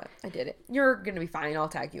name, but I did it. You're going to be fine. I'll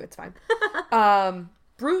tag you. It's fine.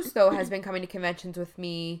 Bruce, though, has been coming to conventions with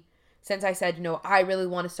me since I said, I really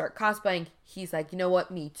want to start cosplaying. He's like, you know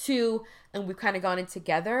what? Me too. And we've kind of gone in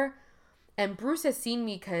together. And Bruce has seen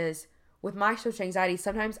me because with my social anxiety,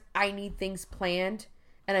 sometimes I need things planned.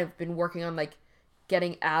 And I've been working on like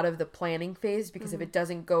getting out of the planning phase, because if it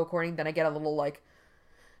doesn't go according, then I get a little like,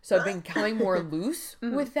 so I've been becoming more loose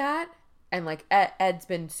with that. And like Ed's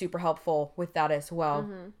been super helpful with that as well.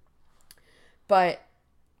 Mm-hmm. But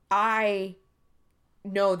I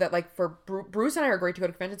know that like for Bruce and I are great to go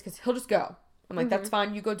to conventions because he'll just go. I'm like, that's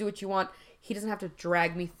fine. You go do what you want. He doesn't have to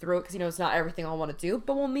drag me through it because he knows it's not everything I want to do.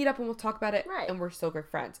 But we'll meet up and we'll talk about it. Right. And we're still great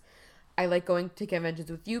friends. I like going to conventions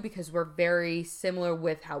with you because we're very similar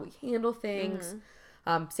with how we handle things.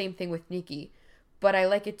 Same thing with Nikki. But I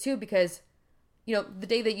like it too because, the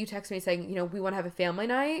day that you texted me saying, we want to have a family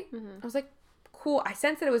night, I was like, cool. I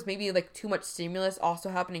sensed that it was maybe like too much stimulus also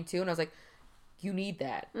happening too. And I was like, you need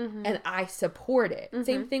that. And I support it.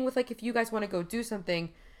 Same thing with like, if you guys want to go do something,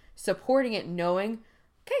 supporting it, knowing,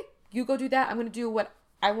 okay, you go do that. I'm going to do what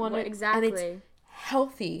I want to. Exactly. And it's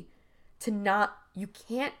healthy to not, you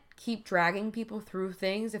can't keep dragging people through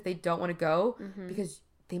things if they don't want to go because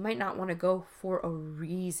they might not want to go for a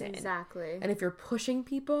reason. Exactly. And if you're pushing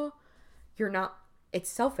people, you're not, it's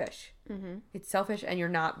selfish. It's selfish, and you're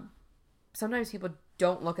not, sometimes people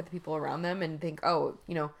don't look at the people around them and think, oh,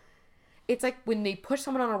 it's like when they push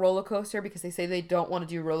someone on a roller coaster because they say they don't want to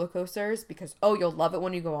do roller coasters because, oh, you'll love it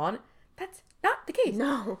when you go on. That's not the case.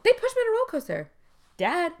 No. They pushed me on a roller coaster.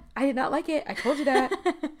 Dad, I did not like it. I told you that.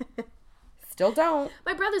 Still don't.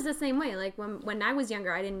 My brother's the same way. Like when I was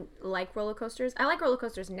younger, I didn't like roller coasters. I like roller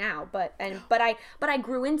coasters now, but I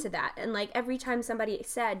grew into that. And like every time somebody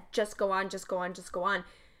said, just go on, just go on, just go on,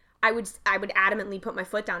 I would adamantly put my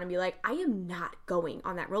foot down and be like, I am not going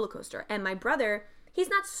on that roller coaster. And my brother, he's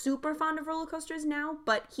not super fond of roller coasters now,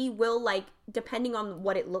 but he will, like, depending on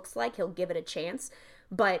what it looks like, he'll give it a chance.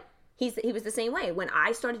 But he was the same way. When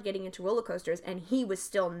I started getting into roller coasters and he was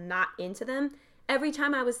still not into them, every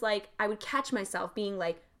time I was like, I would catch myself being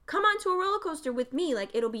like, come on to a roller coaster with me. Like,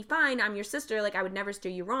 it'll be fine. I'm your sister. Like, I would never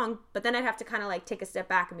steer you wrong. But then I'd have to kind of, like, take a step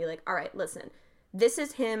back and be like, all right, listen. This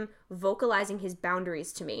is him vocalizing his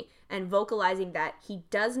boundaries to me and vocalizing that he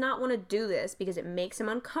does not want to do this because it makes him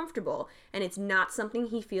uncomfortable and it's not something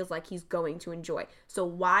he feels like he's going to enjoy. So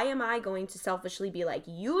why am I going to selfishly be like,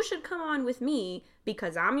 you should come on with me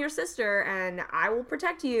because I'm your sister and I will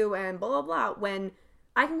protect you and blah, blah, blah, when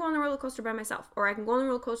I can go on the roller coaster by myself, or I can go on the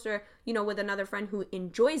roller coaster, you know, with another friend who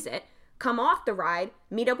enjoys it, come off the ride,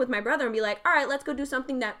 meet up with my brother and be like, all right, let's go do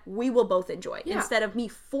something that we will both enjoy instead of me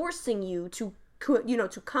forcing you to, you know,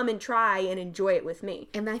 to come and try and enjoy it with me.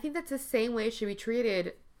 And I think that's the same way it should be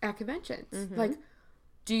treated at conventions. Like,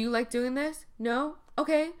 do you like doing this? No?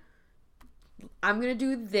 Okay. I'm going to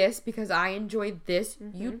do this because I enjoy this.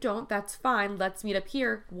 You don't. That's fine. Let's meet up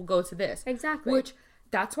here. We'll go to this. Exactly. Which,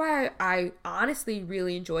 that's why I honestly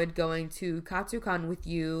really enjoyed going to KatsuCon with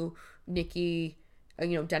you, Nikki,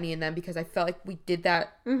 you know, Denny and them, because I felt like we did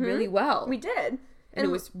that really well. We did. And it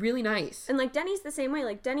was really nice. And, like, Denny's the same way.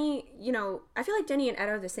 Like, Denny, you know, I feel like Denny and Ed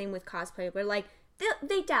are the same with cosplay, but, like,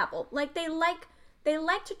 they dabble. Like, they like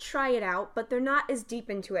to try it out, but they're not as deep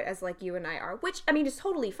into it as, like, you and I are. Which, I mean, is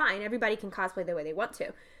totally fine. Everybody can cosplay the way they want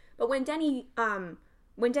to. But when Denny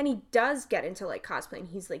does get into, like, cosplaying,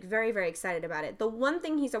 he's, like, very, very excited about it. The one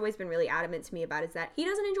thing he's always been really adamant to me about is that he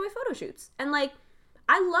doesn't enjoy photo shoots. And, like,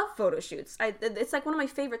 I love photo shoots. It's, like, one of my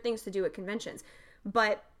favorite things to do at conventions.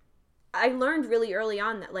 But I learned really early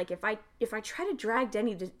on that, like, if I try to drag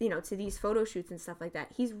Denny to, you know, to these photo shoots and stuff like that,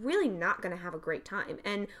 he's really not going to have a great time.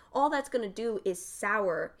 And all that's going to do is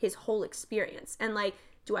sour his whole experience. And, like,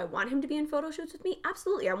 do I want him to be in photo shoots with me?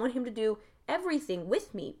 Absolutely. I want him to do everything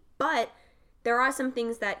with me. But there are some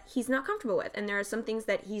things that he's not comfortable with. And there are some things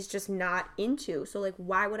that he's just not into. So, like,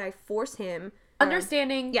 why would I force him?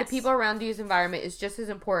 Understanding the people around you's environment is just as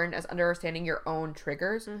important as understanding your own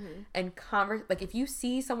triggers. And like, if you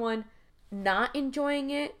see someone not enjoying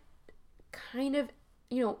it, kind of,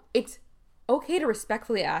 you know, it's okay to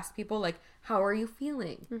respectfully ask people, like, how are you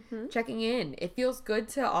feeling? Checking in. It feels good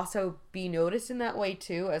to also be noticed in that way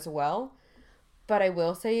too as well. But I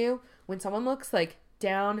will say, when someone looks, like,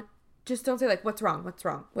 down, just don't say, like, what's wrong? What's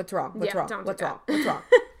wrong? What's wrong? What's wrong? What's wrong? What's wrong?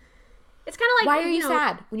 It's kind of like, why are you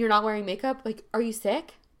sad when you're not wearing makeup? Like, are you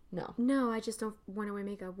sick? No, I just don't want to wear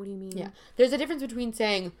makeup. What do you mean? Yeah. There's a difference between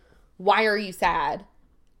saying, why are you sad?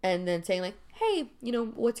 And then saying, like, hey, you know,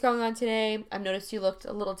 what's going on today? I've noticed you looked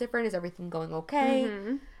a little different. Is everything going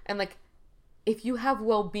okay? And, like, if you have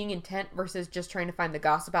well-being intent versus just trying to find the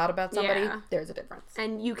gossip out about somebody, there's a difference.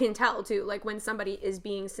 And you can tell, too, like, when somebody is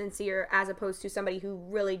being sincere as opposed to somebody who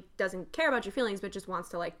really doesn't care about your feelings but just wants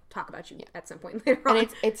to, like, talk about you at some point later on. And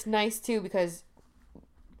it's nice, too, because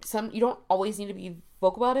you don't always need to be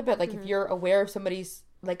vocal about it, but, like, if you're aware of somebody's,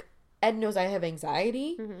 like, Ed knows I have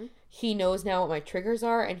anxiety. He knows now what my triggers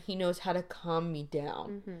are, and he knows how to calm me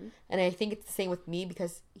down. And I think it's the same with me,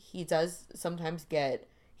 because he does sometimes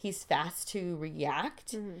he's fast to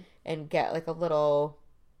react and get, like, a little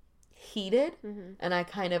heated. And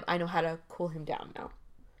I know how to cool him down now.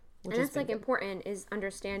 And that's, like, important is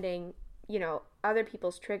understanding, you know, other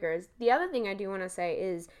people's triggers. The other thing I do want to say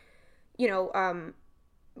is, you know,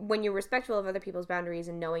 when you're respectful of other people's boundaries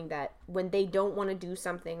and knowing that when they don't want to do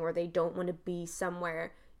something or they don't want to be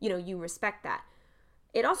somewhere, you know, you respect that.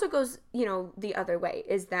 It also goes, you know, the other way,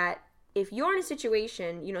 is that if you're in a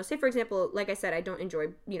situation, you know, say for example, like I said, I don't enjoy,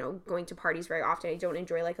 you know, going to parties very often. I don't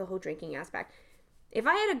enjoy, like, the whole drinking aspect. If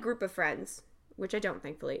I had a group of friends, which I don't,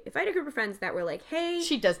 thankfully, if I had a group of friends that were like, hey...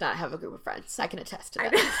 She does not have a group of friends. I can attest to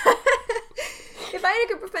that. If I had a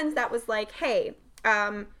group of friends that was like, hey,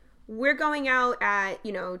 we're going out at,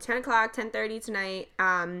 you know, 10 o'clock, 10:30 tonight.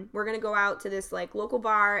 We're going to go out to this, like, local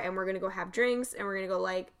bar, and we're going to go have drinks, and we're going to go,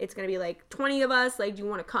 like, it's going to be, like, 20 of us. Like, do you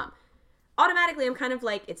want to come? Automatically, I'm kind of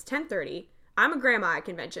like, it's 10:30. I'm a grandma at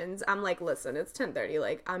conventions. I'm like, listen, it's 10:30.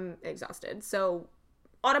 Like, I'm exhausted. So,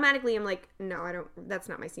 automatically, I'm like, no, that's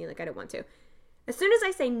not my scene. Like, I don't want to. As soon as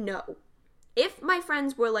I say no, if my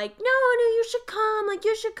friends were like, no, you should come. Like,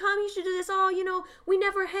 you should come. You should do this. Oh, you know, we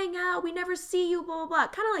never hang out. We never see you, blah, blah, blah.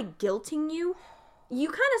 Kind of like guilting you. You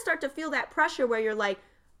kind of start to feel that pressure where you're like,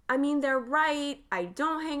 I mean, they're right. I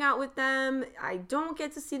don't hang out with them. I don't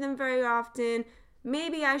get to see them very often.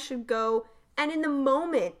 Maybe I should go. And in the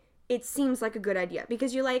moment, it seems like a good idea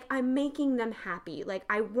because you're like, I'm making them happy. Like,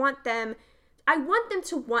 I want them I want them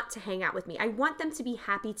to want to hang out with me. I want them to be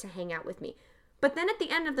happy to hang out with me. But then at the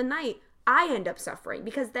end of the night, I end up suffering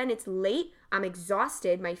because then it's late, I'm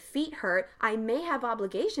exhausted, my feet hurt, I may have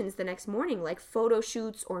obligations the next morning like photo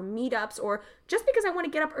shoots or meetups or just because I want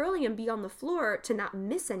to get up early and be on the floor to not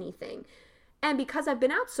miss anything. And because I've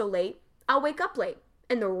been out so late, I'll wake up late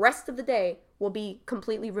and the rest of the day will be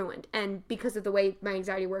completely ruined. And because of the way my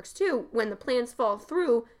anxiety works too, when the plans fall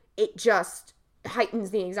through, it just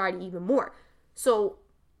heightens the anxiety even more. So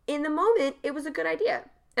in the moment, it was a good idea.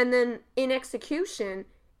 And then in execution,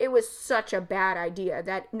 it was such a bad idea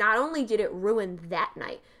that not only did it ruin that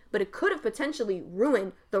night, but it could have potentially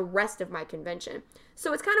ruined the rest of my convention.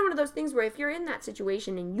 So it's kind of one of those things where if you're in that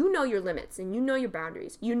situation and you know your limits and you know your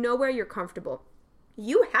boundaries, you know where you're comfortable,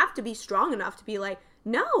 you have to be strong enough to be like,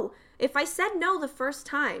 no, if I said no the first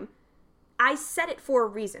time, I said it for a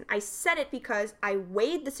reason. I said it because I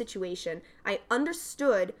weighed the situation. I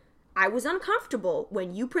understood I was uncomfortable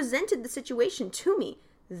when you presented the situation to me.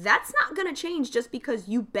 That's not going to change just because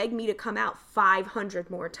you begged me to come out 500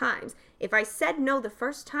 more times. If I said no the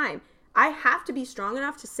first time, I have to be strong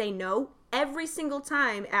enough to say no every single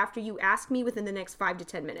time after you ask me within the next 5 to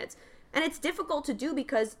 10 minutes. And it's difficult to do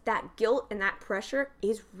because that guilt and that pressure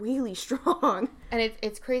is really strong. And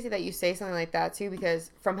it's crazy that you say something like that too,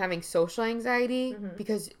 because from having social anxiety,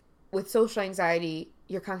 because with social anxiety,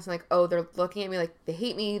 you're constantly like, oh, they're looking at me like they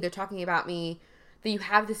hate me, they're talking about me. That you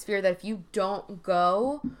have this fear that if you don't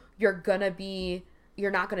go, you're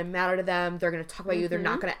not going to matter to them. They're going to talk about you. They're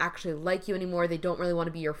not going to actually like you anymore. They don't really want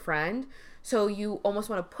to be your friend. So you almost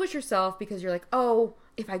want to push yourself because you're like, oh,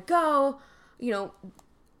 if I go,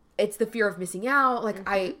 it's the fear of missing out. Like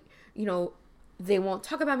they won't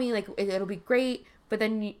talk about me. Like it'll be great. But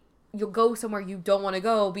then you'll go somewhere you don't want to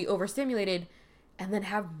go, be overstimulated, and then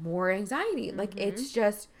have more anxiety. Like it's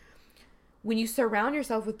just... When you surround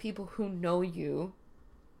yourself with people who know you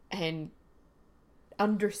and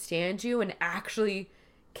understand you and actually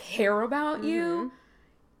care about you,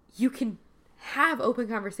 you can have open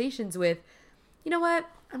conversations with, you know what,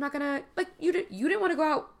 I'm not gonna, like, you didn't want to go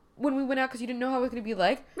out when we went out because you didn't know how it was going to be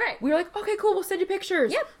like. Right. We were like, okay, cool, we'll send you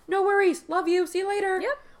pictures. Yep. No worries. Love you. See you later.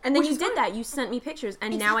 Yep. And then you did that. You sent me pictures,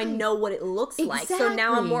 and now I know what it looks like. So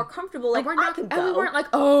now I'm more comfortable. Like, I can go. And we weren't like,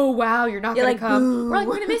 oh, wow, you're not going to come. Boo. We're like,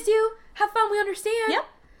 we're going to miss you. Have fun. We understand. Yep.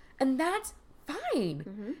 And that's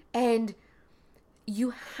fine. And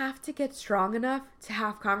you have to get strong enough to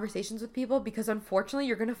have conversations with people because, unfortunately,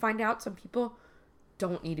 you're going to find out some people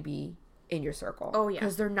don't need to be in your circle. Oh, yeah.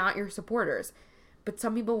 Because they're not your supporters. But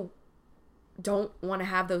some people don't want to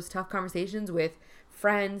have those tough conversations with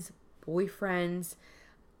friends, boyfriends,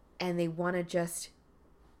 and they want to just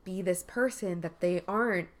be this person that they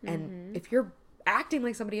aren't. And if you're acting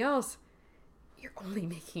like somebody else, you're only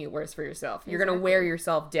making it worse for yourself. You're going to wear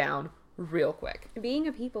yourself down real quick. Being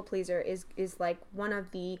a people pleaser is like one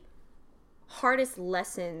of the hardest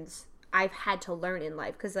lessons I've had to learn in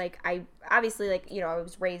life. Because I obviously I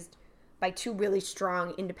was raised by two really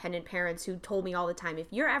strong, independent parents who told me all the time, if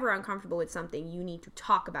you're ever uncomfortable with something, you need to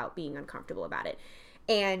talk about being uncomfortable about it.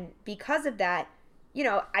 And because of that,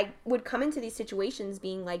 I would come into these situations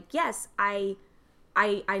being like, yes,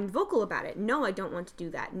 I'm vocal about it. No, I don't want to do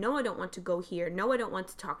that. No, I don't want to go here. No, I don't want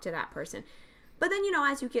to talk to that person. But then,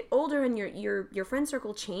 as you get older and your friend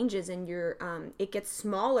circle changes and it gets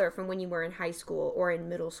smaller from when you were in high school or in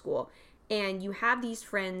middle school, and you have these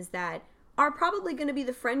friends that are probably going to be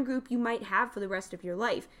the friend group you might have for the rest of your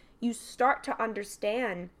life, you start to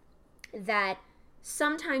understand that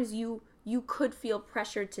sometimes you could feel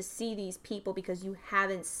pressured to see these people because you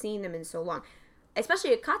haven't seen them in so long.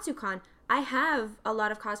 Especially at KatsuCon, I have a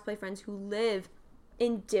lot of cosplay friends who live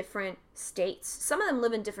in different states. Some of them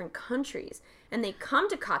live in different countries, and they come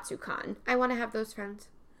to KatsuCon. I want to have those friends.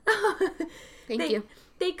 Thank you.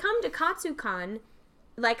 They come to KatsuCon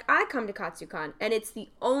like I come to KatsuCon, and it's the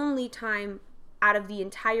only time out of the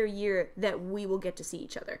entire year that we will get to see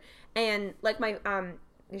each other. And like my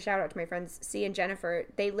shout out to my friends C and Jennifer.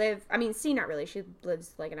 They live, C not really, she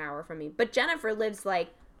lives like an hour from me, but Jennifer lives like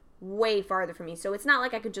way farther from me, so it's not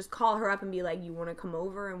like I could just call her up and be like, you want to come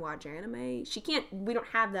over and watch anime? She can't. We don't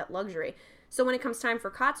have that luxury. So when it comes time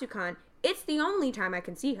for KatsuCon, it's the only time I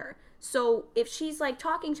can see her. So if she's like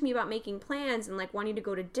talking to me about making plans and like wanting to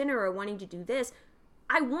go to dinner or wanting to do this,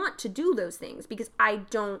 I want to do those things because I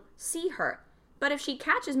don't see her. But if she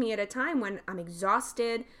catches me at a time when I'm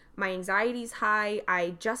exhausted, my anxiety's high,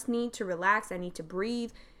 I just need to relax, I need to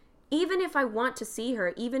breathe, even if I want to see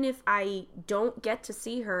her, even if I don't get to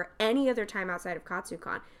see her any other time outside of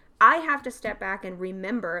KatsuCon, I have to step back and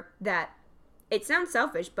remember that it sounds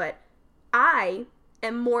selfish, but I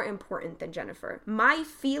am more important than Jennifer. My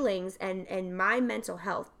feelings and my mental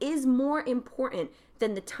health is more important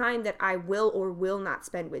than the time that I will or will not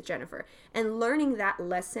spend with Jennifer. And learning that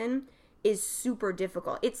lesson is super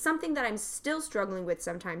difficult. It's something that I'm still struggling with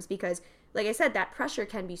sometimes because, like I said, that pressure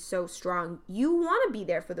can be so strong. You want to be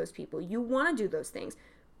there for those people. You want to do those things.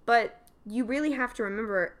 But you really have to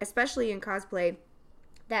remember, especially in cosplay,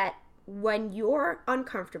 that when you're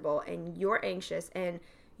uncomfortable and you're anxious and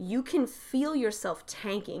you can feel yourself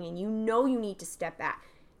tanking and you know you need to step back,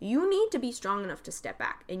 you need to be strong enough to step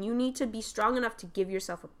back, and you need to be strong enough to give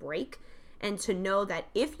yourself a break and to know that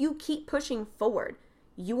if you keep pushing forward,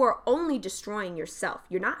 you are only destroying yourself.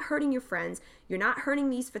 You're not hurting your friends. You're not hurting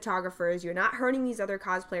these photographers. You're not hurting these other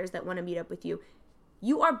cosplayers that want to meet up with you.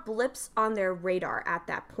 You are blips on their radar at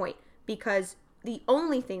that point, because the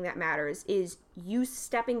only thing that matters is you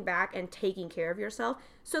stepping back and taking care of yourself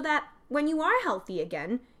so that when you are healthy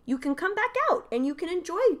again, you can come back out and you can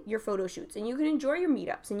enjoy your photo shoots and you can enjoy your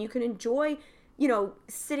meetups and you can enjoy,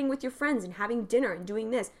 sitting with your friends and having dinner and doing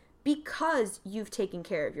this because you've taken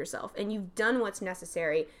care of yourself and you've done what's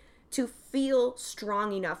necessary to feel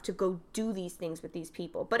strong enough to go do these things with these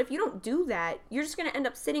people. But if you don't do that, you're just going to end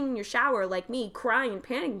up sitting in your shower like me, crying and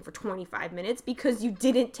panicking for 25 minutes because you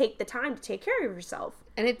didn't take the time to take care of yourself.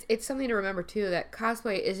 And it's something to remember, too, that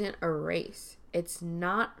cosplay isn't a race. It's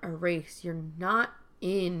not a race. You're not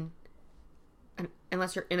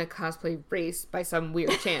unless you're in a cosplay race by some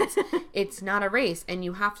weird chance. It's not a race. And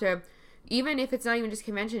you have to, even if it's not even just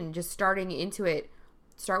convention, just starting into it,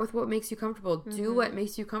 start with what makes you comfortable. Do what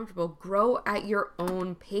makes you comfortable. Grow at your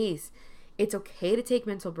own pace. It's okay to take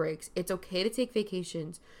mental breaks. It's okay to take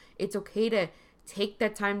vacations. It's okay to take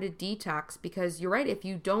that time to detox, because you're right. If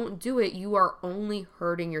you don't do it, you are only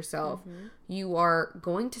hurting yourself. You are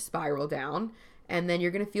going to spiral down, and then you're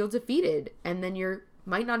going to feel defeated, and then you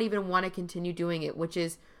might not even want to continue doing it, which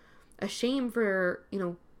is a shame for,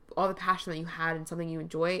 all the passion that you had in something you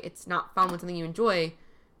enjoy. It's not fun when something you enjoy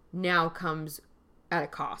now comes at a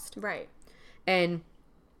cost. Right. And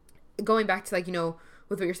going back to,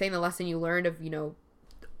 with what you're saying, the lesson you learned of,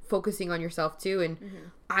 focusing on yourself too. And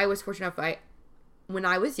I was fortunate enough, when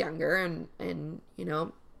I was younger and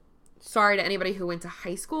sorry to anybody who went to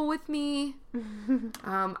high school with me,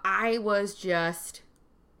 I was just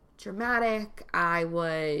dramatic. I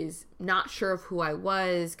was not sure of who I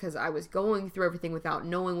was because I was going through everything without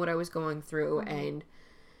knowing what I was going through. And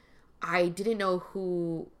I didn't know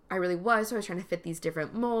who I really was, so I was trying to fit these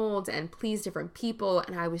different molds and please different people,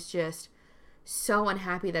 and I was just so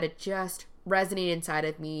unhappy that it just resonated inside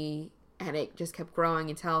of me, and it just kept growing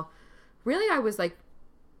until really I was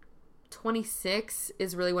 26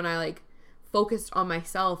 is really when I focused on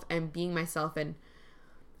myself and being myself. And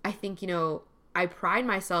I think, I pride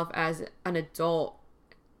myself as an adult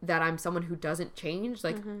that I'm someone who doesn't change.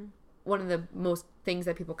 One of the most things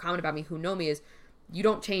that people comment about me who know me is, you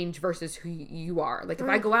don't change versus who you are. If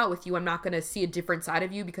I go out with you, I'm not going to see a different side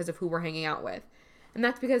of you because of who we're hanging out with. And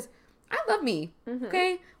that's because I love me,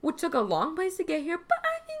 okay? Which took a long place to get here, but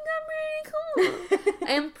I think I'm pretty cool.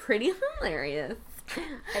 I am pretty hilarious.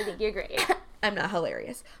 I think you're great. I'm not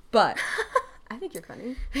hilarious, but I think you're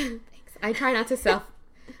funny. Thanks. I try not to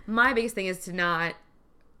my biggest thing is to not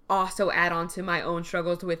also add on to my own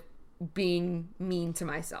struggles with being mean to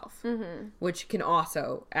myself, which can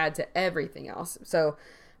also add to everything else. So,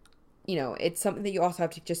 it's something that you also have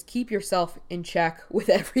to just keep yourself in check with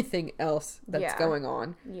everything else that's going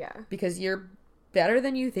on. Yeah. Because you're better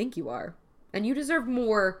than you think you are. And you deserve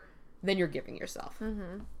more than you're giving yourself.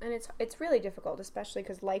 And it's really difficult, especially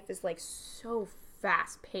because life is so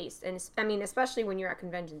fast paced. And especially when you're at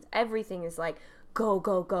conventions, everything is go,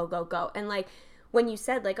 go, go, go, go. And when you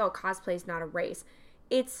said cosplay is not a race,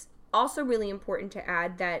 it's also really important to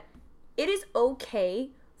add that it is okay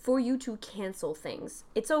for you to cancel things.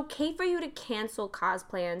 It's okay for you to cancel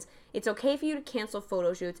cosplans. It's okay for you to cancel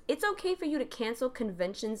photo shoots. It's okay for you to cancel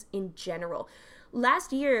conventions in general.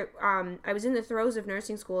 Last year, I was in the throes of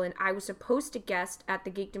nursing school, and I was supposed to guest at the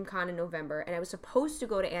Geekdom Con in November, and I was supposed to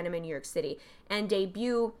go to Anime New York City and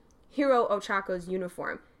debut Hiro Ochako's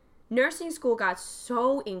uniform. Nursing school got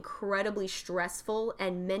so incredibly stressful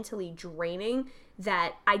and mentally draining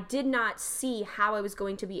that I did not see how I was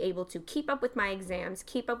going to be able to keep up with my exams,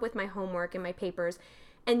 keep up with my homework and my papers,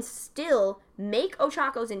 and still make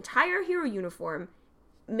Ochako's entire hero uniform,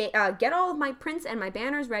 get all of my prints and my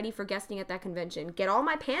banners ready for guesting at that convention, get all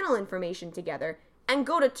my panel information together, and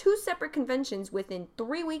go to 2 separate conventions within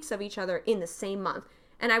 3 weeks of each other in the same month.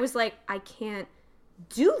 And I was like, I can't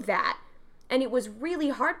do that. And it was really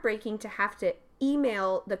heartbreaking to have to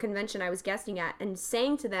email the convention I was guesting at and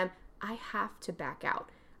saying to them, I have to back out.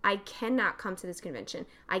 I cannot come to this convention.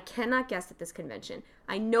 I cannot guest at this convention.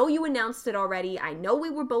 I know you announced it already. I know we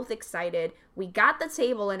were both excited. We got the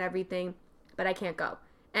table and everything, but I can't go.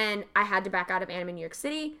 And I had to back out of Anime New York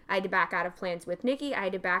City. I had to back out of plans with Nikki. I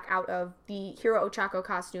had to back out of the Hiro Ochako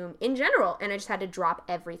costume in general. And I just had to drop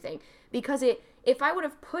everything. Because if I would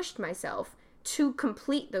have pushed myself to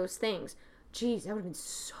complete those things, geez, I would have been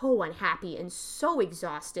so unhappy and so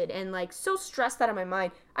exhausted and like so stressed out of my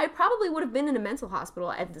mind. I probably would have been in a mental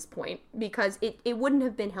hospital at this point because it wouldn't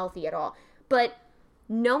have been healthy at all. But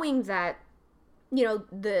knowing that, you know,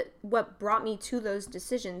 what brought me to those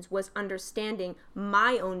decisions was understanding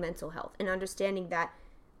my own mental health and understanding that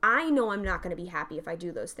I know I'm not going to be happy if I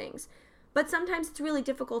do those things. But sometimes it's really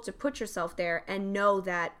difficult to put yourself there and know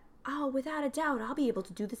that, oh, without a doubt, I'll be able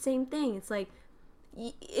to do the same thing. It's like,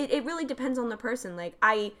 it really depends on the person. Like,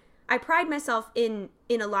 I pride myself in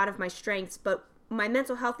a lot of my strengths, but my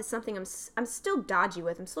mental health is something I'm still dodgy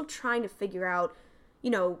with. I'm still trying to figure out, you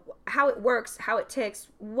know, how it works, how it ticks,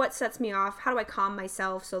 what sets me off, how do I calm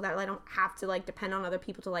myself so that I don't have to, like, depend on other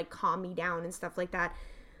people to, like, calm me down and stuff like that.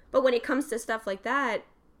 But when it comes to stuff like that,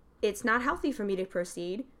 it's not healthy for me to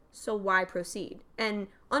proceed, so why proceed? And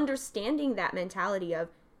understanding that mentality of,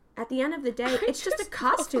 at the end of the day, it's just a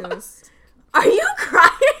costume. Are you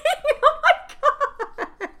crying? Oh my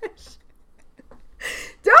gosh.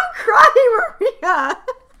 Don't cry, Maria.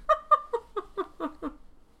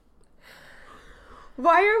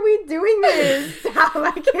 Why are we doing this? Stop,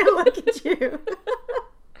 I can't look at you.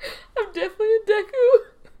 I'm definitely a Deku.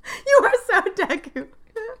 You are so Deku.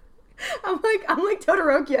 I'm like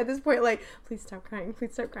Todoroki at this point, like, please stop crying,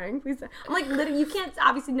 please stop crying, please stop. I'm like, literally, you can't,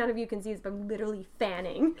 obviously none of you can see this, but I'm literally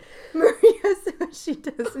fanning Maria so she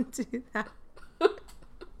doesn't do that.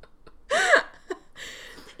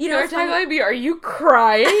 You know, your tagline be, are you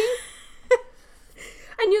crying?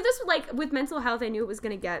 I knew this, like, with mental health, I knew it was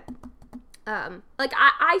gonna get, like,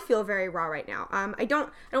 I feel very raw right now. I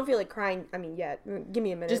don't feel like crying, I mean, yet. Give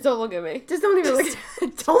me a minute. Just don't look at me. Just don't even look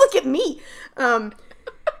don't look at me.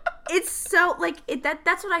 It's so, like,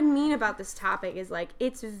 that's what I mean about this topic is, like,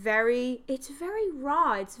 it's very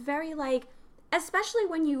raw. It's very, like, especially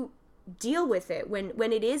when you deal with it,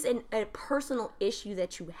 when it is a personal issue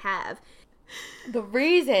that you have. The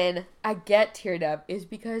reason I get teared up is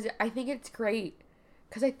because I think it's great.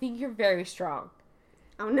 Because I think you're very strong.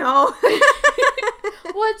 Oh, no.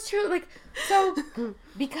 Well, it's true. Like, so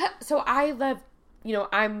I love, you know,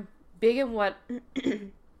 I'm big in what...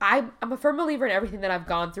 I'm a firm believer in everything that I've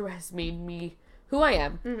gone through has made me who I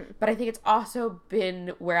am. Mm-hmm. But I think it's also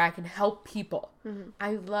been where I can help people. Mm-hmm.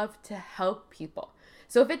 I love to help people.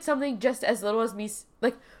 So if it's something just as little as me,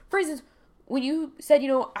 like, for instance, when you said, you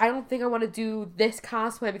know, I don't think I want to do this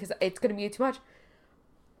cosplay because it's going to be too much,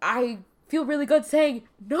 I feel really good saying,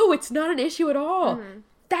 no, it's not an issue at all. Mm-hmm.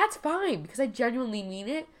 That's fine because I genuinely mean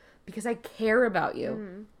it because I care about you.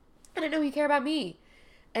 Mm-hmm. And I know you care about me.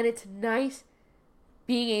 And it's nice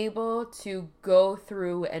being able to go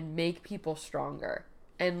through and make people stronger.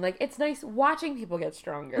 And, like, it's nice watching people get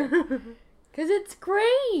stronger. Because it's great.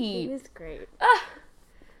 It is great.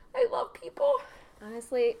 I love people.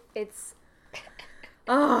 Honestly, it's...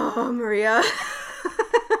 Oh, Maria.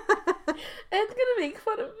 Ed's gonna make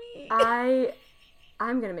fun of me.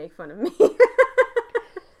 I'm gonna make fun of me.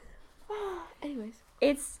 Anyways.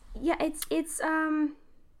 I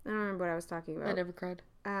don't remember what I was talking about. I never cried.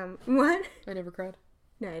 What? I never cried.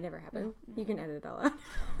 No, it never happened. No. You can edit it all out.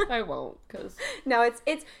 I won't, because... No, it's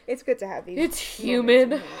good to have these. It's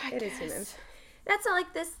human. It is human. That's not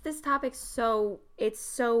like this topic's it's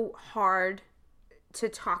so hard to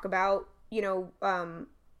talk about, you know,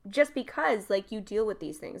 just because, like, you deal with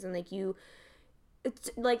these things and, like,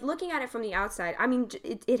 it's, like, looking at it from the outside, I mean,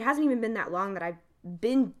 it hasn't even been that long that I've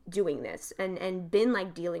been doing this and been,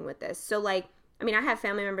 like, dealing with this. So, like, I mean, I have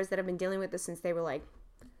family members that have been dealing with this since they were, like,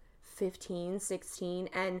 15, 16,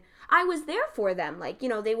 and I was there for them. Like, you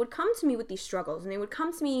know, they would come to me with these struggles, and they would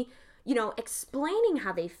come to me, you know, explaining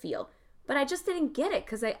how they feel, but I just didn't get it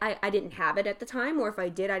because I didn't have it at the time, or if I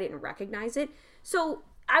did, I didn't recognize it. So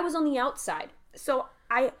I was on the outside. So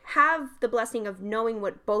I have the blessing of knowing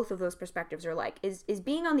what both of those perspectives are like, is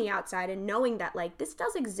being on the outside and knowing that, like, this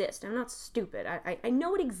does exist. I'm not stupid. I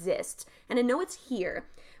know it exists, and I know it's here,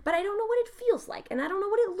 but I don't know what it feels like, and I don't know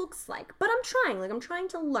what it looks like, but I'm trying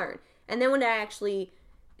to learn. And then when I actually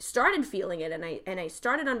started feeling it and I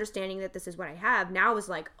started understanding that this is what I have, now I was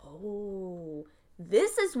like, oh,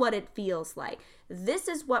 this is what it feels like. This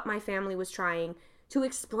is what my family was trying to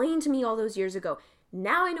explain to me all those years ago.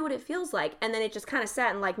 now I know what it feels like. And then it just kind of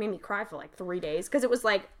sat and like made me cry for like 3 days. Because it was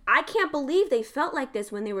like, I can't believe they felt like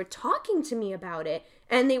this when they were talking to me about it.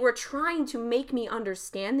 And they were trying to make me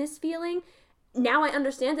understand this feeling. Now I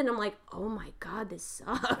understand it and I'm like, oh my God, this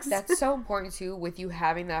sucks. That's so important too, with you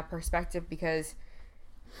having that perspective, because,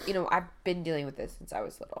 you know, I've been dealing with this since I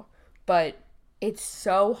was little. But it's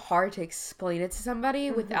so hard to explain it to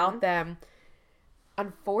somebody without them,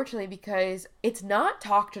 unfortunately, because it's not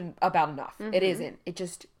talked about enough. It isn't. It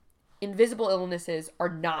just, invisible illnesses are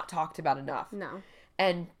not talked about enough. No.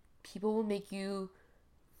 And people will make you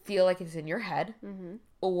feel like it's in your head,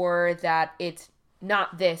 or that it's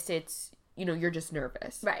not this, it's, you know, you're just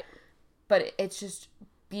nervous. Right. But it's just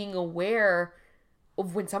being aware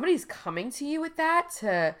of when somebody's coming to you with that,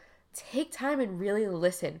 to take time and really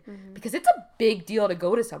listen, because it's a big deal to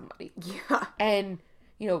go to somebody. Yeah. And,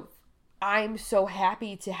 you know, I'm so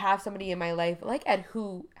happy to have somebody in my life like Ed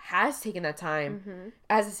who has taken that time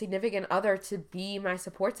as a significant other to be my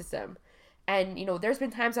support system. And, you know, there's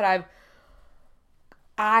been times that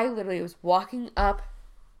I literally was walking up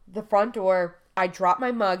the front door, I dropped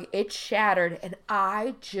my mug, it shattered, and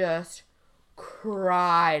I just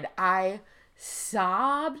cried. I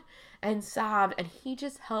sobbed, and he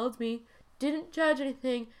just held me, didn't judge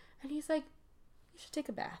anything, and he's like, you should take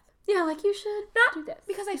a bath. Yeah, like you should Not do this.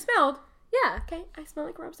 because I smelled. Yeah. Okay, I smell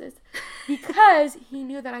like roses. Because he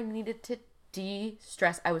knew that I needed to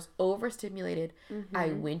de-stress. I was overstimulated.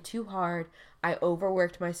 I went too hard. I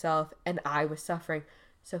overworked myself, and I was suffering.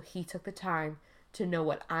 So he took the time to know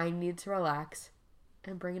what I needed to relax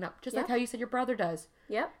and bring it up. Just like how you said your brother does.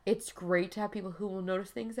 Yep. It's great to have people who will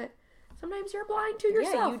notice things that sometimes you're blind to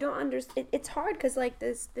yourself. Yeah, you don't understand. It's hard because, like,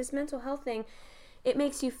 this mental health thing, it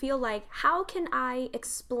makes you feel like, how can I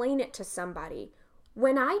explain it to somebody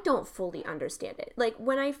when I don't fully understand it? Like,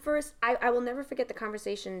 when I first, I will never forget the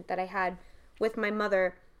conversation that I had with my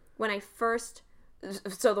mother when I first,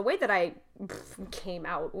 so the way that I came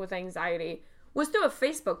out with anxiety was through a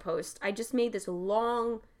Facebook post. I just made this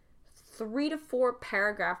long 3 to 4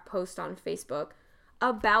 paragraph post on Facebook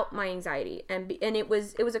about my anxiety, and it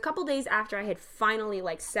was a couple days after I had finally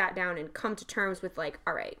like sat down and come to terms with like,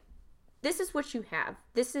 all right, this is what you have,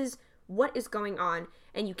 this is what is going on,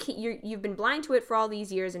 and you've been blind to it for all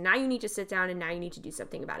these years, and now you need to sit down and now you need to do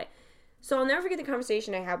something about it. So I'll never forget the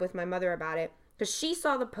conversation I had with my mother about it, because she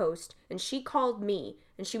saw the post and she called me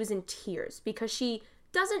and she was in tears because she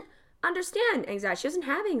doesn't understand anxiety. She doesn't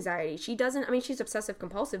have anxiety. She doesn't, I mean, she's obsessive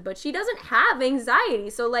compulsive, but she doesn't have anxiety.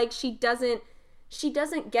 So like she doesn't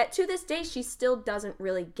get, to this day, she still doesn't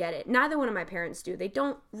really get it. Neither one of my parents do. They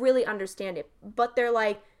don't really understand it, but they're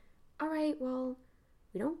like, all right, well,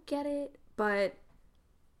 we don't get it, but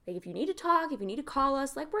like if you need to talk, if you need to call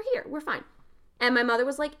us, like we're here, we're fine. And my mother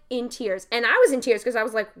was like in tears, and I was in tears because I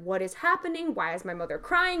was like, what is happening? Why is my mother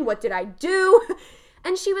crying? What did I do?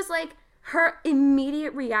 And she was like, her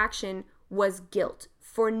immediate reaction was guilt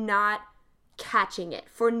for not catching it,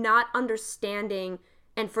 for not understanding,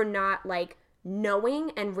 and for not like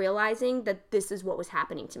knowing and realizing that this is what was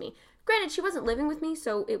happening to me. Granted, she wasn't living with me,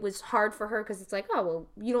 so it was hard for her because it's like, oh, well,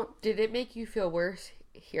 you don't... Did it make you feel worse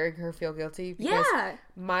hearing her feel guilty? Because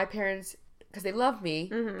my parents, because they love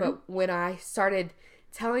me, but when I started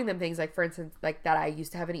telling them things, like, for instance, like that I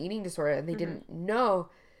used to have an eating disorder and they didn't know,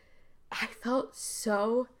 I felt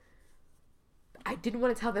so... I didn't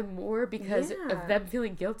want to tell them more because of them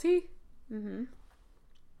feeling guilty.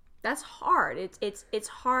 That's hard. It's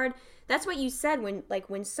hard. That's what you said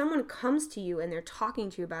when someone comes to you and they're talking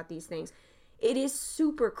to you about these things, it is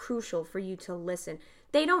super crucial for you to listen.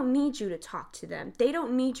 They don't need you to talk to them. They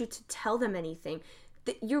don't need you to tell them anything.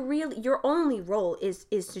 Your only role is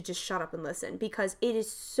to just shut up and listen, because it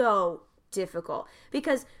is so difficult.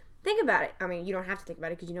 Because think about it. I mean, you don't have to think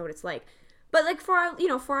about it because you know what it's like. But like for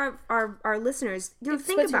our listeners,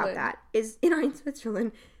 think about that. Is in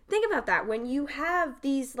Switzerland. Think about that when you have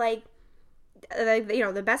these like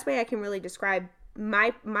the best way I can really describe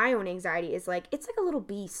my own anxiety is like it's like a little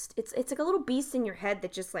beast. It's like a little beast in your head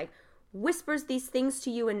that just like whispers these things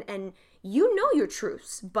to you, and you know your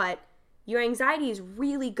truths, but your anxiety is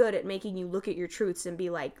really good at making you look at your truths and be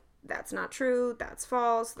like, that's not true, that's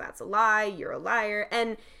false, that's a lie, you're a liar.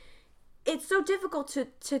 And it's so difficult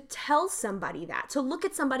to tell somebody that, to look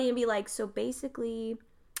at somebody and be like, so basically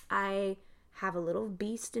I have a little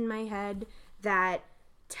beast in my head that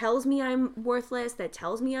tells me I'm worthless, that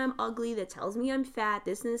tells me I'm ugly, that tells me I'm fat,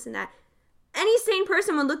 this and this and that. Any sane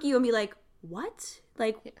person would look at you and be like, what?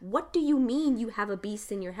 Like, what do you mean you have a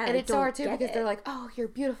beast in your head? And it's so hard too because they're like, oh, you're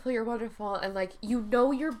beautiful, you're wonderful. And like, you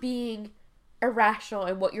know, you're being irrational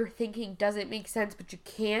and what you're thinking doesn't make sense, but you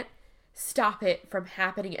can't stop it from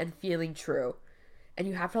happening and feeling true. and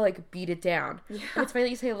you have to like beat it down. Yeah. And it's funny that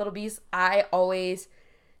you say a little beast.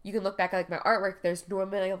 You can look back at like my artwork, there's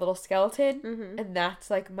normally like a little skeleton, and that's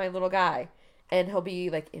like my little guy. And he'll be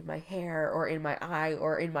like in my hair or in my eye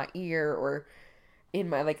or in my ear or in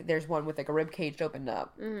my, like, there's one with like a rib cage opened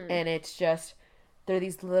up. And it's just, they're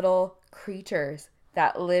these little creatures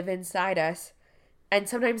that live inside us. And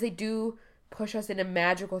sometimes they do push us into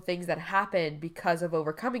magical things that happen because of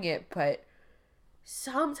overcoming it, but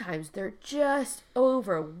sometimes they're just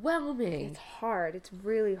overwhelming. It's hard. It's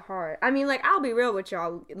really hard. I mean, like, I'll be real with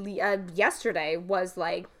y'all. Yesterday was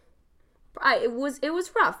like, it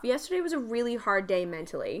was rough. Yesterday was a really hard day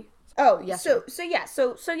mentally. Oh, yeah. So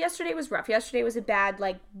yesterday was rough. Yesterday was a bad,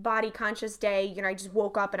 like, body conscious day. You know, I just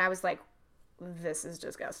woke up and I was like, this is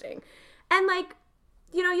disgusting. And, like,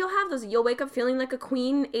 you know, you'll have those. You'll wake up feeling like a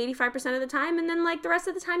queen 85% of the time, and then, like, the rest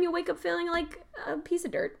of the time you'll wake up feeling like a piece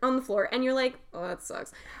of dirt on the floor, and you're like, oh, that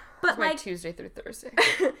sucks. But, like, like, Tuesday through Thursday.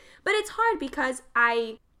 But it's hard because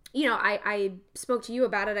I spoke to you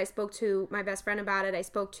about it. I spoke to my best friend about it. I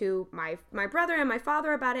spoke to my brother and my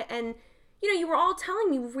father about it, and, you know, you were all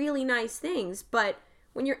telling me really nice things, but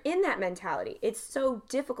when you're in that mentality, it's so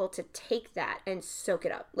difficult to take that and soak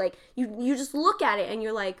it up. Like, you just look at it and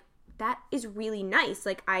you're like, that is really nice.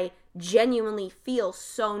 Like, I genuinely feel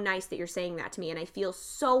so nice that you're saying that to me, and I feel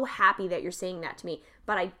so happy that you're saying that to me,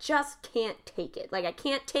 but I just can't take it. Like, I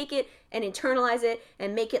can't take it and internalize it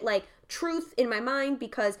and make it, like, truth in my mind,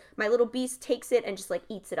 because my little beast takes it and just, like,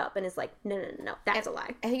 eats it up and is like, no, that's a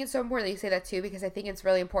lie. I think it's so important that you say that, too, because I think it's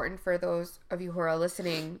really important for those of you who are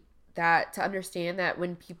listening that to understand that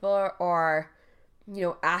when people are, you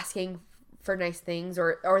know, asking for nice things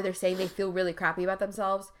or they're saying they feel really crappy about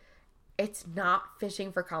themselves, it's not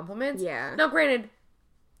fishing for compliments. Yeah. Now, granted,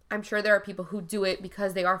 I'm sure there are people who do it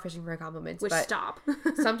because they are fishing for compliments. Which, but stop.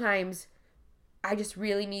 sometimes I just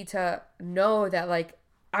really need to know that, like,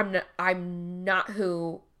 I'm not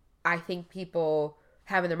who I think people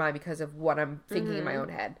have in their mind because of what I'm thinking in my own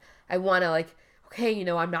head. I want to, like, okay, you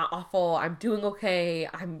know, I'm not awful. I'm doing okay.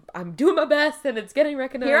 I'm doing my best and it's getting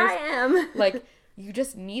recognized. Here I am. Like, you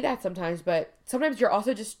just need that sometimes, but sometimes you're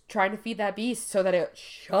also just trying to feed that beast so that it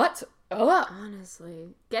shuts up. Honestly,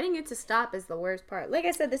 getting it to stop is the worst part. Like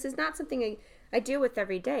I said, this is not something I deal with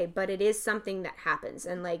every day, but it is something that happens.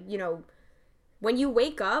 And, like, you know, when you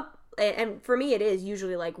wake up, and for me it is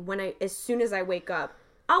usually like as soon as I wake up,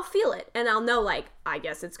 I'll feel it and I'll know, like, I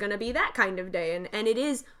guess it's gonna be that kind of day, and it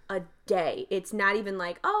is a day. It's not even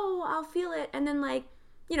like, oh, I'll feel it and then, like,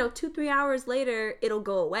 you know, 2-3 hours later it'll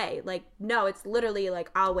go away. Like, no, it's literally like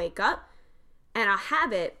I'll wake up and I'll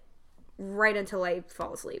have it right until I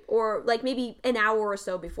fall asleep, or like maybe an hour or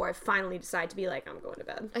so before I finally decide to be like, I'm going to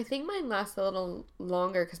bed. I think mine lasts a little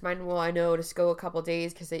longer because mine will, I know, just go a couple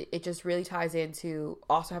days because it just really ties into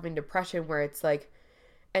also having depression, where it's like,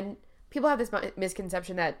 and people have this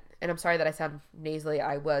misconception that, and I'm sorry that I sound nasally,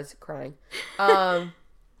 I was crying.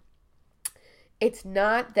 It's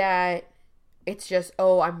not that it's just,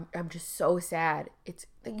 oh, I'm just so sad. It's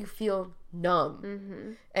that you feel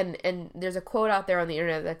numb. And there's a quote out there on the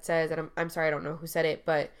internet that says, and I'm sorry, I don't know who said it,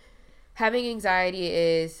 but having anxiety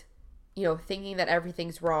is, you know, thinking that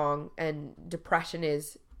everything's wrong, and depression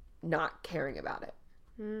is not caring about it.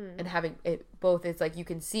 And having it both, it's like you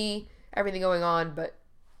can see everything going on, but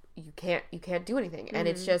you can't do anything. And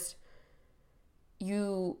it's just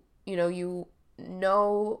you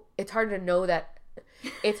know, it's hard to know that.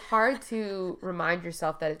 It's hard to remind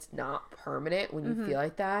yourself that it's not permanent when you feel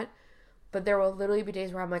like that. But there will literally be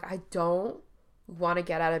days where I'm like, I don't want to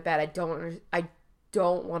get out of bed. I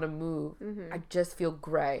don't want to move. I just feel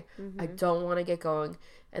gray. I don't want to get going.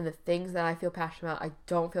 And the things that I feel passionate about, I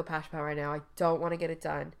don't feel passionate about right now. I don't want to get it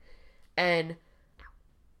done. And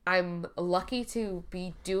I'm lucky to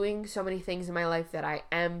be doing so many things in my life that I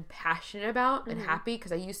am passionate about and happy,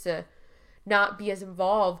 because I used to not be as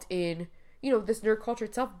involved in, you know, this nerd culture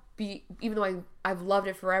itself. Even though I've loved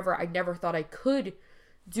it forever, I never thought I could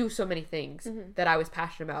do so many things that I was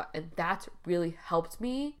passionate about, and that's really helped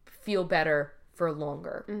me feel better for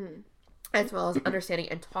longer, as well as understanding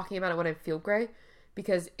and talking about it when I feel gray,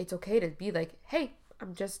 because it's okay to be like, hey,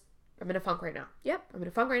 I'm in a funk right now. I'm in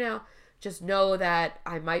a funk right now. Just know that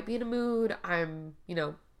I might be in a mood. You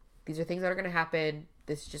know, these are things that are going to happen.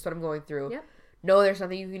 This is just what I'm going through. No, there's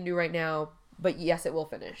nothing you can do right now, but yes, it will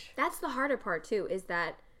finish. That's the harder part too, is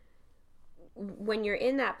that when you're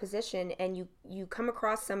in that position and you come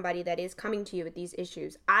across somebody that is coming to you with these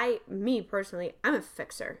issues, me personally, I'm a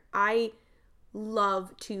fixer. I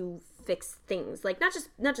love to fix things, like not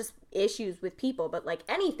just issues with people, but like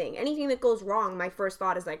anything that goes wrong. My first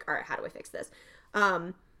thought is like, all right, how do I fix this?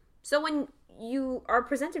 So when you are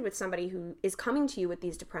presented with somebody who is coming to you with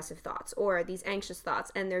these depressive thoughts or these anxious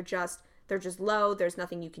thoughts, and they're just low, there's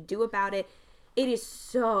nothing you can do about it, it is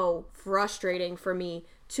so frustrating for me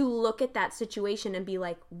to look at that situation and be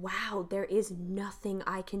like, wow, there is nothing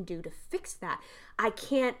I can do to fix that. I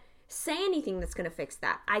can't say anything that's going to fix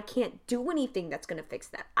that. I can't do anything that's going to fix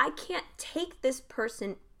that. I can't take this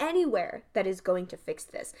person anywhere that is going to fix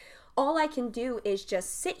this. All I can do is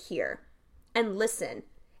just sit here and listen.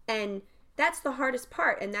 And that's the hardest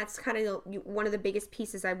part. And that's kind of one of the biggest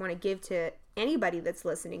pieces I want to give to anybody that's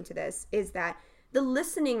listening to this, is that the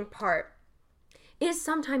listening part is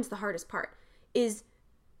sometimes the hardest part, is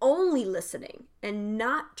only listening and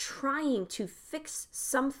not trying to fix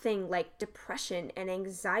something like depression and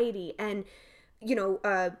anxiety and,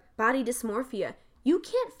 body dysmorphia. You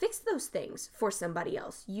can't fix those things for somebody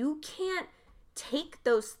else. You can't take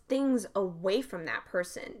those things away from that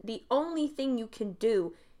person. The only thing you can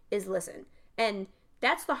do is listen. And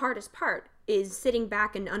that's the hardest part, is sitting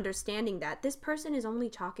back and understanding that this person is only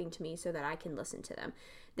talking to me so that I can listen to them.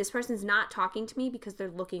 This person's not talking to me because they're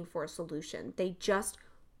looking for a solution. They just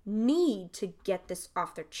need to get this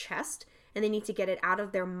off their chest, and they need to get it out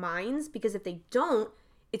of their minds, because if they don't,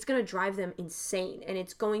 it's going to drive them insane, and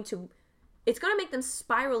it's going to make them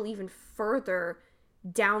spiral even further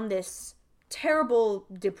down this terrible,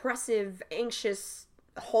 depressive, anxious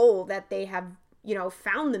hole that they have,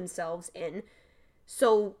 found themselves in.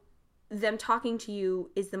 So them talking to you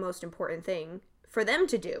is the most important thing for them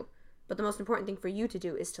to do, but the most important thing for you to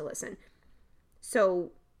do is to listen.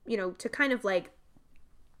 So, to kind of like,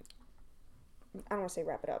 I don't want to say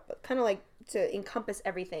wrap it up, but kind of like to encompass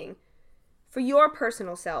everything for your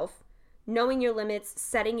personal self, knowing your limits,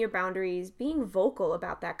 setting your boundaries, being vocal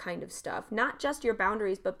about that kind of stuff, not just your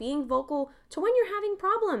boundaries, but being vocal to when you're having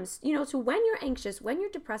problems, to when you're anxious, when you're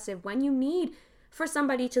depressive, when you need for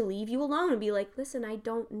somebody to leave you alone and be like, listen, I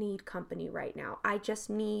don't need company right now. I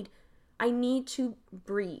need to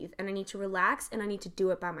breathe, and I need to relax, and I need to do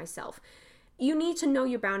it by myself. You need to know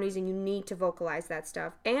your boundaries, and you need to vocalize that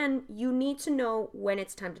stuff. And you need to know when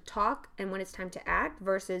it's time to talk and when it's time to act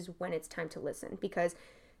versus when it's time to listen. Because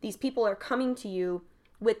these people are coming to you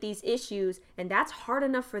with these issues, and that's hard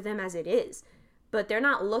enough for them as it is. But they're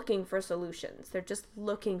not looking for solutions. They're just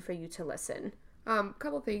looking for you to listen.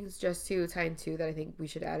 Couple things just to tie into that I think we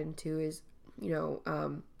should add into is,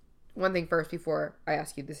 one thing first before I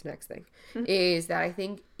ask you this next thing, is that I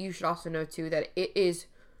think you should also know too that it is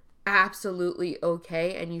absolutely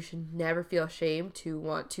okay, and you should never feel ashamed to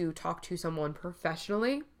want to talk to someone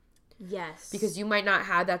professionally. Yes. Because you might not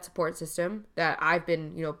have that support system that I've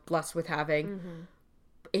been, blessed with having. Mm-hmm.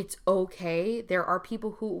 It's okay. There are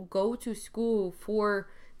people who go to school for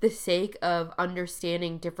the sake of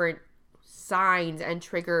understanding different signs and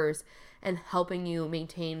triggers and helping you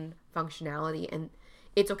maintain functionality. And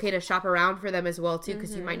it's okay to shop around for them as well too,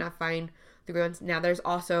 because you might not find the good ones. Now there's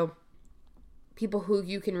also people who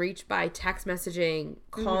you can reach by text messaging,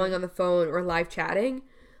 calling on the phone, or live chatting.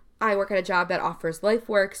 I work at a job that offers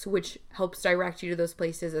LifeWorks, which helps direct you to those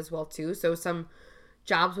places as well too. So some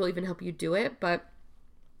jobs will even help you do it, but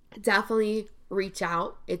definitely reach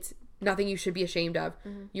out. It's nothing you should be ashamed of.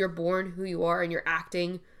 You're born who you are, and you're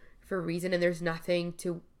acting for a reason, and there's nothing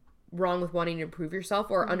wrong with wanting to improve yourself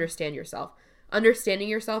or understand yourself. Understanding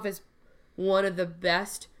yourself is one of the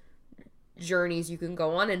best journeys you can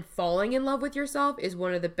go on, and falling in love with yourself is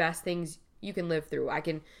one of the best things you can live through. I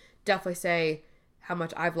can definitely say how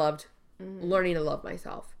much I've loved learning to love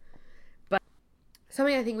myself. But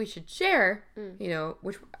something I think we should share,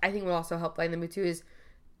 which I think will also help lighten the mood too, is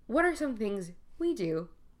what are some things we do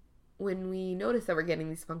when we notice that we're getting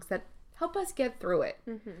these funks that help us get through it.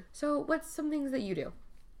 So what's some things that you do?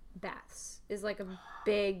 Baths is like a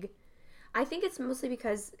big, I think it's mostly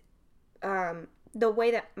because the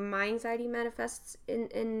way that my anxiety manifests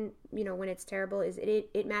in when it's terrible is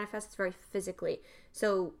it manifests very physically.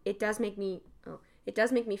 So it does make me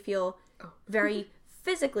feel very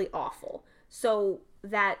physically awful. So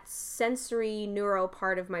that sensory neuro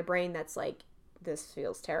part of my brain that's like, this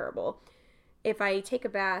feels terrible. If I take a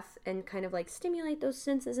bath and kind of like stimulate those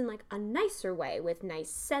senses in like a nicer way with nice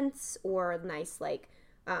scents or nice like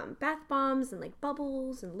bath bombs and like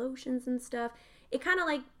bubbles and lotions and stuff, it kind of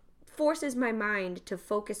like forces my mind to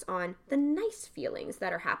focus on the nice feelings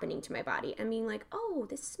that are happening to my body and being like, oh,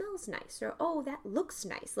 this smells nice, or oh, that looks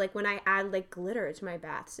nice. Like when I add like glitter to my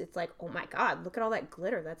baths, it's like, oh my God, look at all that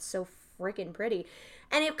glitter. That's so freaking pretty.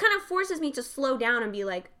 And it kind of forces me to slow down and be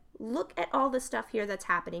like, look at all the stuff here that's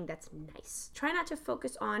happening that's nice. Try not to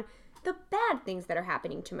focus on the bad things that are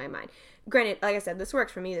happening to my mind. Granted, like I said, this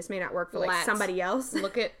works for me. This may not work for like somebody else.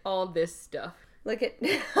 Look at all this stuff. Look at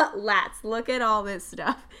LATS. Look at all this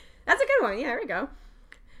stuff. That's a good one. Yeah, there we go.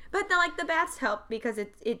 But the bats help because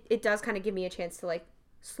it does kind of give me a chance to like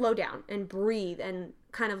slow down and breathe and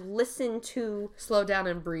kind of listen to. Slow down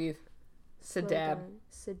and breathe. SDAB.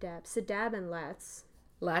 SDAB and LATS.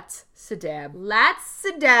 LATS, SDAB. LATS,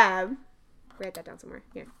 SDAB. Write that down somewhere.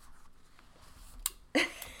 Here.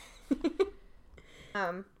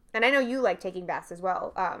 And I know you like taking baths as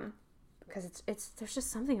well. Because there's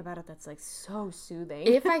just something about it that's like so soothing.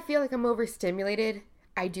 If I feel like I'm overstimulated,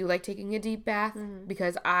 I do like taking a deep bath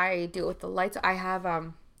because I do it with the lights. I have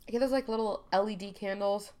I get those like little LED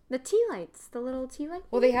candles. The tea lights, the little tea lights.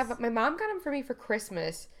 Well, they have. My mom got them for me for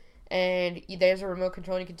Christmas, and there's a remote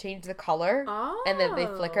control and you can change the color, and then they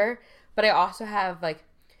flicker. But I also have like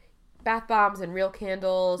bath bombs and real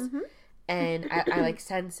candles, and I like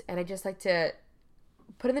scents, and I just like to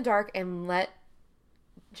put in the dark and let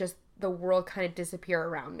just the world kind of disappear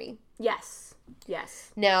around me. Yes.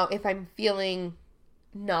 Now, if I'm feeling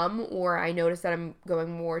numb or I notice that I'm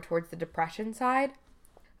going more towards the depression side,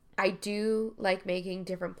 I do like making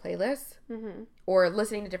different playlists or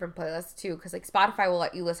listening to different playlists too, because like Spotify will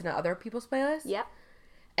let you listen to other people's playlists. Yep.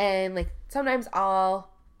 And like sometimes I'll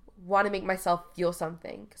want to make myself feel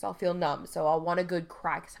something because I'll feel numb, so I'll want a good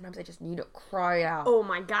cry because sometimes I just need to cry out. Oh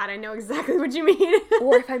my god, I know exactly what you mean.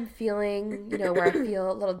 Or if I'm feeling, where I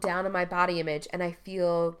feel a little down in my body image and I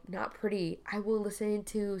feel not pretty, I will listen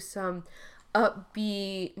to some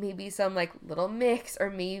upbeat, maybe some like Little Mix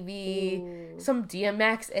or maybe some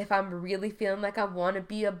DMX if I'm really feeling like I want to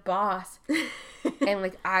be a boss. And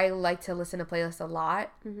like I like to listen to playlists a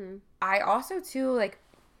lot. I also too, like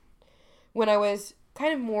when I was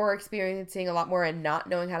kind of more experiencing a lot more and not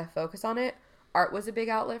knowing how to focus on it, art was a big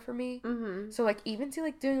outlet for me. So like even to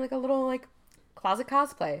like doing like a little like closet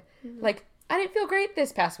cosplay, like I didn't feel great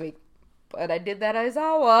this past week, but I did that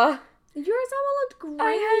Aizawa. Your Aizawa looked great.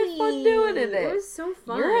 I had fun doing it. It was so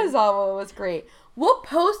fun. Your Aizawa was great. We'll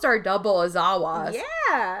post our double Aizawas.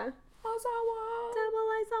 Yeah. Aizawa. Double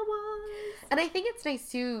Aizawas. And I think it's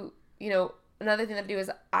nice too, another thing that I do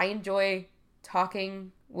is I enjoy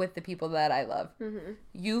talking with the people that I love.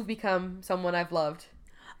 You've become someone I've loved.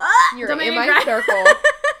 You're in my circle.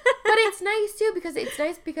 But it's nice too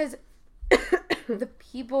because the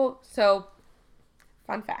people. So,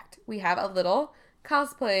 fun fact: we have a little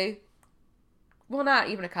cosplay. Well, not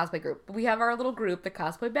even a cosplay group, but we have our little group, the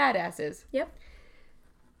Cosplay Badasses. Yep.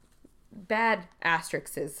 Bad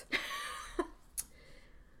asterisks.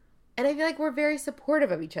 And I feel like we're very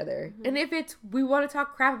supportive of each other. And if we want to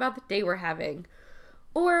talk crap about the day we're having,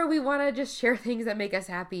 or we want to just share things that make us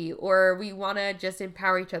happy, or we want to just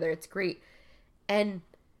empower each other, it's great. And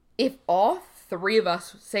if all three of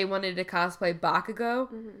us say wanted to cosplay Bakugo,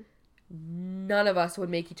 none of us would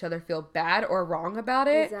make each other feel bad or wrong about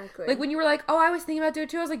it. Exactly. Like when you were like, oh, I was thinking about doing it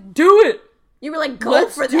too, I was like, do it! You were like, go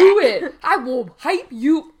Let's for do that. it! I will hype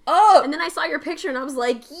you up! And then I saw your picture and I was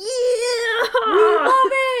like, yeah! We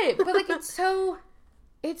love it! But like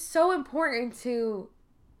it's so important to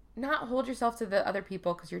not hold yourself to the other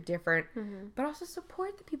people because you're different, but also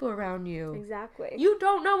support the people around you. Exactly. You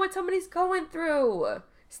don't know what somebody's going through.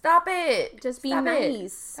 Stop it. Just be Stop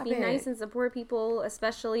nice. It. Be nice and support people,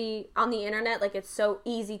 especially on the internet. Like, it's so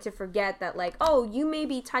easy to forget that, like, oh, you may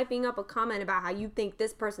be typing up a comment about how you think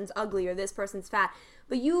this person's ugly or this person's fat,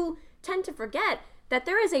 but you tend to forget that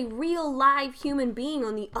there is a real live human being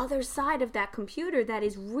on the other side of that computer that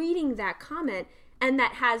is reading that comment and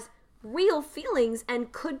that has real feelings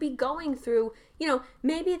and could be going through,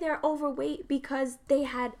 maybe they're overweight because they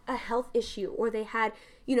had a health issue or they had,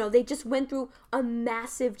 they just went through a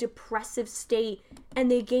massive depressive state and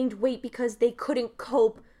they gained weight because they couldn't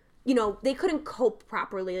cope, they couldn't cope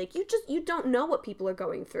properly. Like you don't know what people are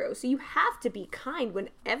going through. So you have to be kind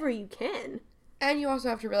whenever you can. And you also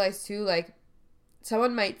have to realize too, like,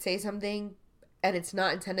 someone might say something and it's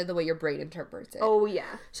not intended the way your brain interprets it. Oh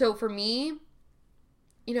yeah. So for me,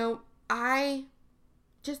 I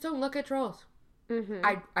just don't look at trolls.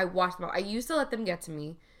 I watch them all. I used to let them get to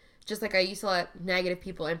me, just like I used to let negative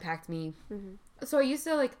people impact me. So I used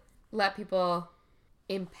to like let people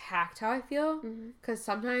impact how I feel, because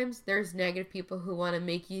sometimes there's negative people who want to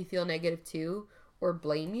make you feel negative too, or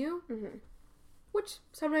blame you, which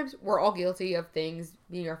sometimes we're all guilty of things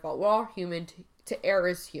being our fault. We're all human. To err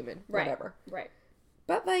is human. Right. Whatever. Right.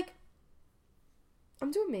 But like,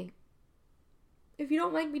 I'm doing me. If you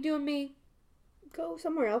don't like me doing me, go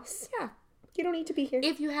somewhere else. Yeah. You don't need to be here.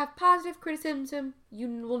 If you have positive criticism, you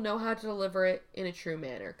will know how to deliver it in a true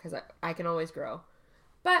manner, because I can always grow.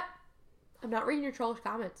 But I'm not reading your trollish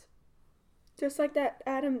comments. Just like that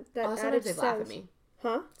Adam Sometimes they laugh at me.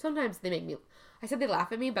 Huh? Sometimes they make me... I said they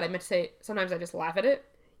laugh at me, but I meant to say sometimes I just laugh at it.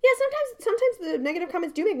 Yeah, sometimes the negative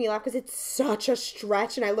comments do make me laugh because it's such a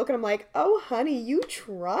stretch, and I look and I'm like, oh, honey, you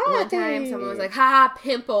tried. One time, someone was like, ha,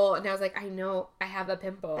 pimple, and I was like, I know, I have a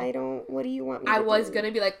pimple. What do you want me to do? I was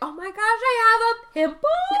gonna be like, oh my gosh, I have a pimple?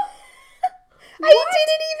 I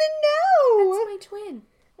didn't even know. That's my twin.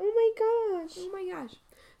 Oh my gosh. Oh my gosh.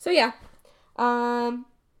 So yeah,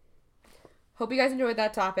 hope you guys enjoyed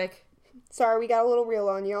that topic. Sorry, we got a little real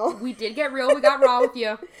on y'all. We did get real, we got raw with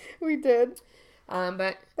you. We did.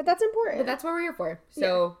 But that's important. But that's what we're here for.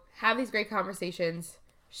 So have these great conversations,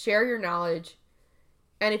 share your knowledge,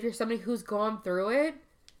 and if you're somebody who's gone through it,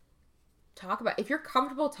 talk about it. If you're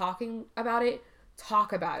comfortable talking about it,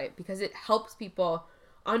 talk about it, because it helps people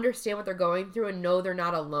understand what they're going through and know they're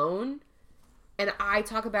not alone. And I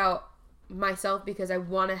talk about myself because I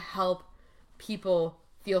want to help people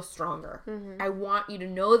feel stronger. I want you to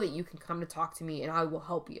know that you can come to talk to me and I will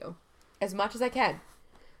help you as much as I can.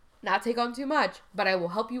 Not take on too much, but I will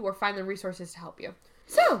help you or find the resources to help you.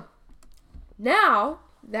 So, now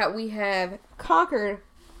that we have conquered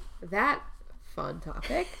that fun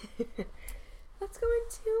topic, let's go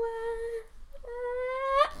into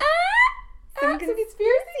some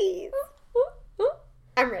conspiracies.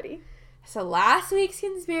 I'm ready. So last week's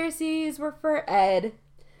conspiracies were for Ed.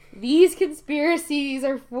 These conspiracies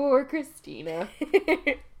are for Christina.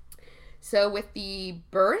 So with the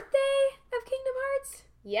birthday of Kingdom Hearts?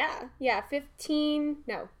 Yeah,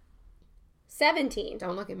 17.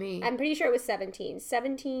 Don't look at me. I'm pretty sure it was 17.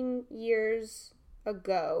 17 years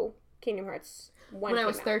ago, Kingdom Hearts 1 When I came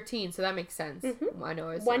was out. 13, so that makes sense. Mm-hmm. I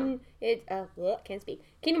know it was can't speak.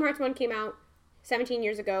 Kingdom Hearts 1 came out 17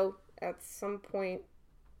 years ago at some point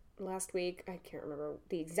last week. I can't remember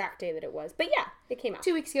the exact day that it was, but yeah, it came out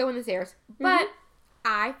 2 weeks ago when this airs. But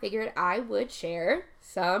I figured I would share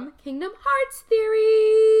some Kingdom Hearts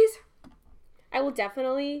theories. I will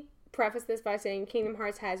definitely preface this by saying Kingdom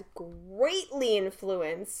Hearts has greatly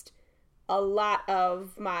influenced a lot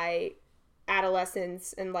of my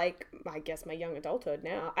adolescence and like I guess my young adulthood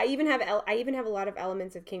now. I even have a lot of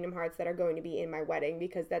elements of Kingdom Hearts that are going to be in my wedding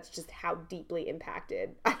because that's just how deeply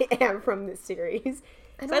impacted I am from this series.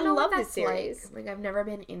 I love this series. Like I've never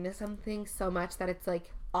been into something so much that it's like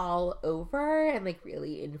all over and like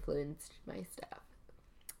really influenced my stuff.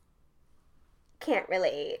 Can't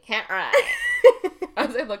relate. I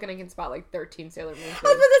was like looking, I can spot like 13 Sailor Moon things. I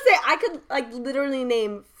was about to say, I could like literally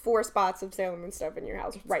name 4 spots of Sailor Moon stuff in your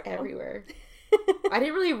house right now. Everywhere. I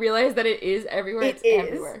didn't really realize that it is everywhere. It's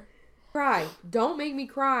everywhere. Cry. Don't make me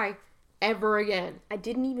cry ever again. I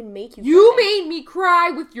didn't even make you You cry. made me cry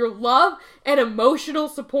with your love and emotional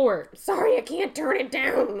support. Sorry, I can't turn it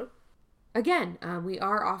down. Again, we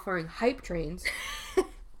are offering hype trains.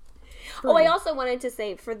 Oh, I also wanted to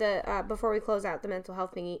say for the before we close out the mental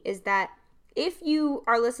health thingy is that if you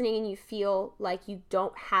are listening and you feel like you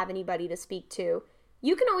don't have anybody to speak to,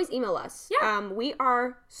 you can always email us. Yeah. We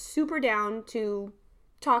are super down to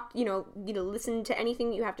talk, listen to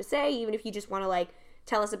anything you have to say, even if you just want to like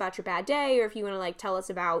tell us about your bad day or if you want to like tell us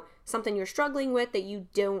about something you're struggling with that you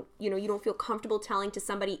don't feel comfortable telling to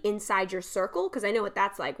somebody inside your circle, because I know what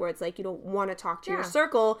that's like, where it's like you don't want to talk to your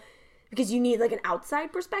circle because you need like an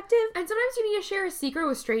outside perspective. And sometimes you need to share a secret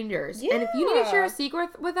with strangers. Yeah. And if you need to share a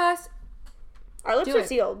secret with us, our lips are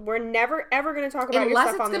sealed. We're never, ever going to talk about your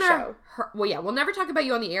stuff on the show. Well, yeah, we'll never talk about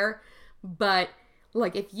you on the air. But,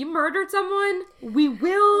 like, if you murdered someone, we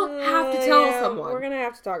will have to tell someone. We're going to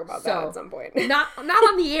have to talk about that at some point. not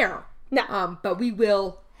on the air. No. But we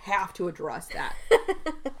will have to address that.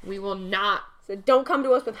 We will not. So don't come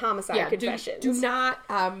to us with homicide confessions. Do not.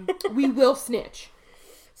 We will snitch.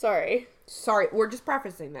 Sorry. We're just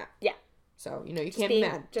prefacing that. Yeah. So, you can't be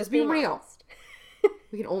mad. Just be real. Honest.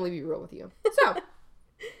 We can only be real with you. So,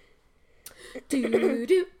 Kingdom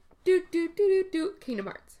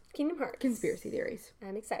Hearts. Kingdom Hearts. Conspiracy theories.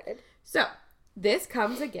 I'm excited. So, this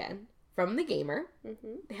comes again from The Gamer.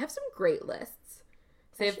 Mm-hmm. They have some great lists.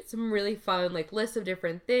 So they have some really fun, like, lists of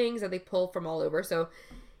different things that they pull from all over. So,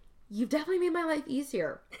 you've definitely made my life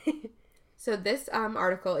easier. So, this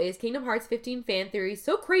article is Kingdom Hearts 15 fan theories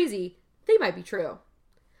so crazy, they might be true.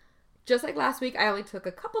 Just like last week, I only took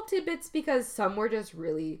a couple tidbits because some were just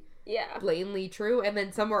really blatantly true. And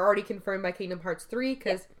then some were already confirmed by Kingdom Hearts 3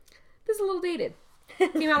 because this is a little dated.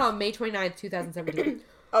 Came out on May 29th, 2017.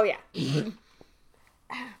 Oh, yeah.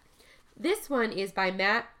 This one is by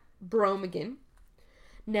Matt Bromigan.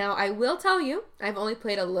 Now, I will tell you, I've only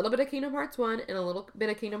played a little bit of Kingdom Hearts 1 and a little bit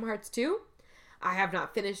of Kingdom Hearts 2. I have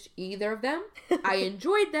not finished either of them. I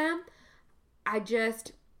enjoyed them.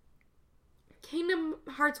 Kingdom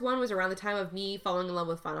Hearts 1 was around the time of me falling in love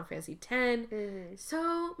with Final Fantasy X. Mm-hmm.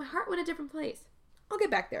 So my heart went a different place. I'll get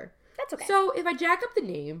back there. That's okay. So if I jack up the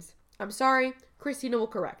names, I'm sorry. Christina will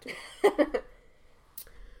correct me.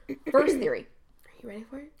 First theory. Are you ready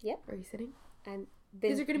for it? Yep. Are you sitting? And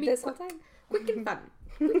These are going to be this whole time. quick and fun.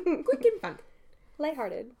 quick and fun.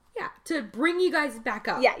 Lighthearted. Yeah, to bring you guys back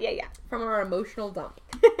up. Yeah. From our emotional dump.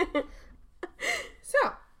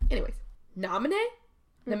 So, anyways. Nominee?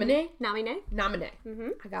 Namine. Nominee. Mm-hmm.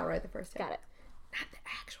 I got it right the first time. Got it. Not the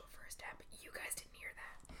actual first time, but you guys didn't hear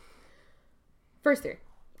that. First theory.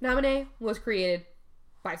 Nominee was created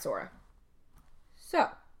by Sora. So,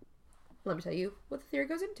 let me tell you what the theory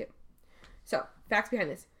goes into. So, facts behind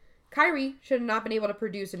this. Kairi should have not been able to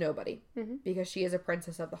produce a nobody because she is a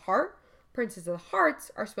princess of the heart. Princesses of the hearts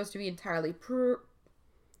are supposed to be entirely Entirely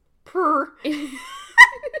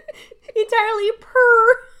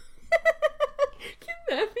Can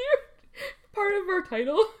that be part of our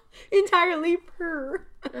title? Entirely purr.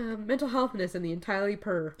 Mental healthness and the entirely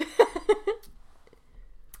purr.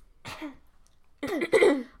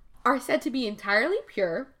 Are said to be entirely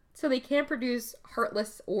pure, so they can't produce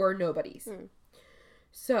heartless or nobodies.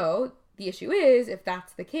 So, the issue is, if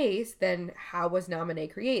that's the case, then how was Nominee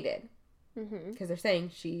created? Because they're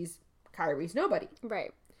saying she's Kairi's nobody.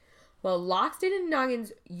 Right. Well, Loxton and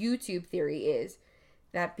Noggin's YouTube theory is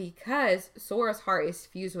that because Sora's heart is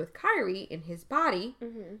fused with Kairi in his body,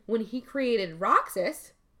 when he created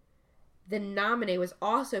Roxas, the Nominee was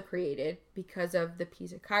also created because of the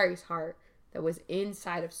piece of Kairi's heart that was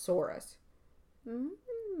inside of Sora's.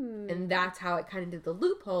 And that's how it kind of did the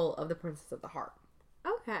loophole of the Princess of the Heart.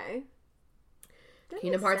 Okay.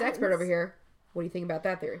 Kingdom Hearts expert over here. What do you think about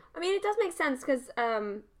that theory? I mean, it does make sense because,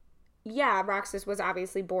 yeah, Roxas was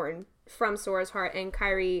obviously born from Sora's heart, and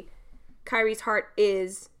Kairi's heart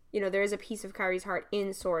is, there is a piece of Kairi's heart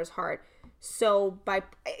in Sora's heart. So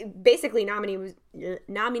basically,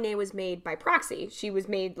 Nominee was made by proxy. She was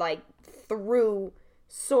made through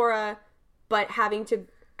Sora, but having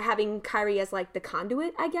Kairi as the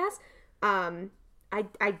conduit, I guess.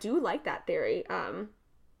 I do like that theory.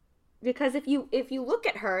 Because if you look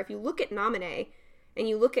at her, if you look at Nominee and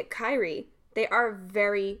you look at Kairi, they are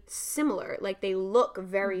very similar. They look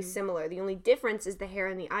very similar. The only difference is the hair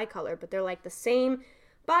and the eye color, but they're the same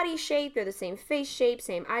body shape, they're the same face shape,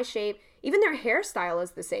 same eye shape. Even their hairstyle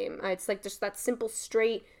is the same. It's just that simple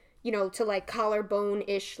straight, to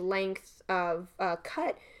collarbone-ish length of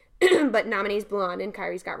cut. But Nominee's blonde and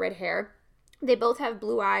Kairi's got red hair. They both have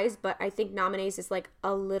blue eyes, but I think Nominee's is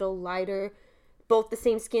a little lighter. Both the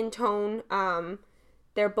same skin tone.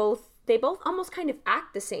 They both almost kind of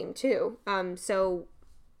act the same too. So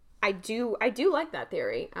I do like that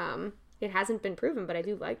theory. It hasn't been proven, but I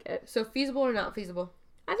do like it. So feasible or not feasible?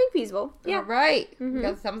 I think feasible. Yeah. All right. We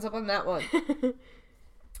got the thumbs up on that one.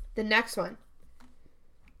 The next one.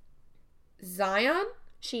 Xion.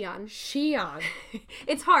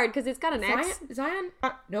 It's hard because it's got an X. Xion.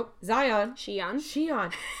 Xion.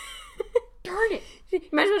 Xion. Darn it. You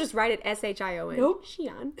might as well just write it Shion. Nope.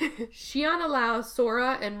 Xion. Xion allows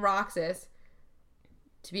Sora and Roxas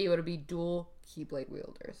to be able to be dual Keyblade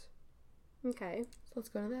wielders. Okay. So let's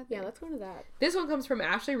go to that. Yeah, let's go to that. This one comes from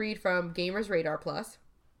Ashley Reed from Gamers Radar Plus.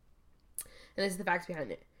 And this is the facts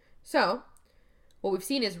behind it. So, what we've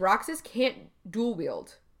seen is Roxas can't dual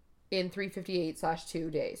wield in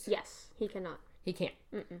 358/2 days. Yes, he cannot. He can't.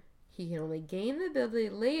 He can only gain the ability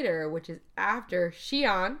later, which is after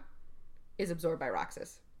Xion is absorbed by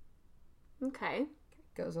Roxas. Okay.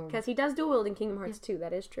 Goes on. Because he does dual wield in Kingdom Hearts 2.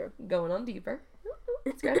 That is true. Going on deeper.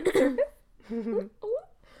 Scratching the surface.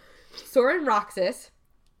 Sora and Roxas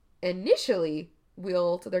initially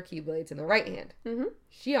wield their Keyblades in the right hand.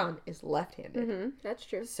 Xion is left-handed. That's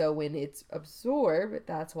true. So when it's absorbed,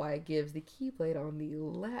 that's why it gives the Keyblade on the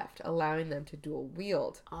left, allowing them to dual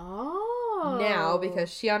wield. Oh. Now, because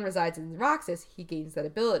Xion resides in Roxas, he gains that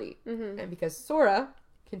ability. And because Sora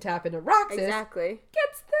can tap into Roxas,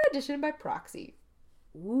 gets the addition by proxy.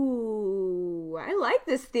 Ooh, I like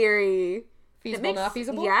this theory. Feasible, not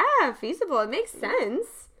feasible? Yeah, feasible. It makes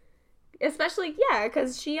sense. Especially,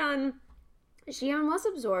 because Xion was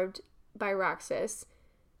absorbed by Roxas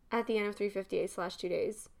at the end of 358/2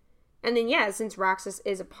 days. And then, since Roxas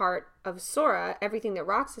is a part of Sora, everything that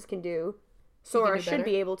Roxas can do, Sora should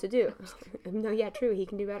be able to do. No, yeah, true. He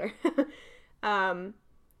can do better.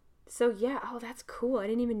 So, that's cool. I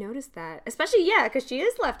didn't even notice that. Especially, because she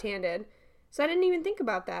is left-handed. So I didn't even think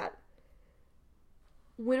about that.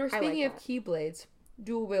 When we're speaking of Keyblades,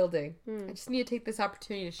 dual wielding, I just need to take this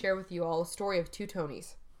opportunity to share with you all a story of two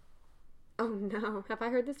Tonys. Oh, no. Have I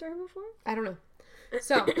heard this story before? I don't know.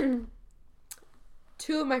 So,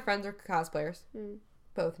 two of my friends are cosplayers,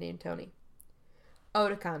 both named Tony.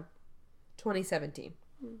 Otakon, 2017.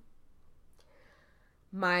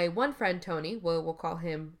 My one friend, Tony, we'll call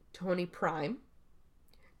him Tony Prime,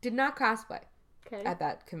 did not cosplay at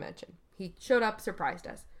that convention. He showed up, surprised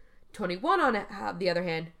us. Tony 1, on the other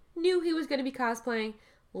hand, knew he was going to be cosplaying,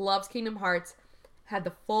 loves Kingdom Hearts, had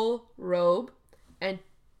the full robe, and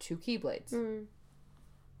 2 Keyblades. Mm.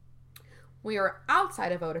 We were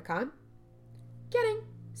outside of Otakon getting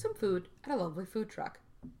some food at a lovely food truck.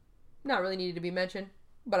 Not really needed to be mentioned,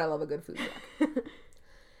 but I love a good food truck.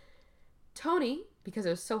 Tony, because it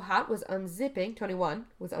was so hot, Tony 1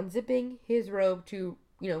 was unzipping his robe to,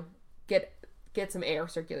 get some air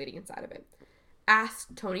circulating inside of it.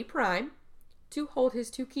 Asked Tony Prime to hold his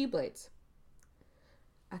 2 Keyblades.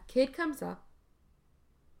 A kid comes up,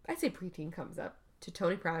 I'd say preteen comes up to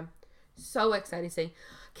Tony Prime, so excited, saying,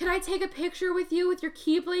 "Can I take a picture with you with your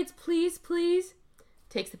Keyblades, please, please?"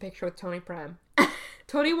 Takes the picture with Tony Prime.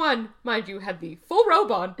 Tony 1, mind you, had the full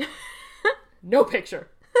robe on. No picture.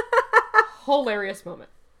 Hilarious moment.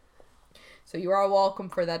 So you are welcome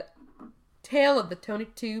for that tale of the Tony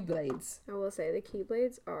 2 blades. I will say the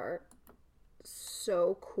Keyblades are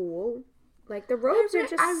so cool. Like the robes are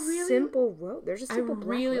just simple robes. They're just simple. I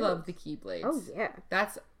really love the Keyblades. Oh yeah,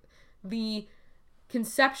 that's the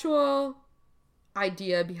conceptual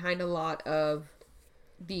idea behind a lot of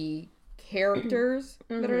the characters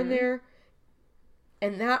that are in there,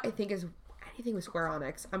 and that I think is anything with Square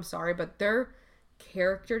Enix. I'm sorry, but their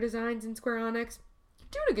character designs in Square Enix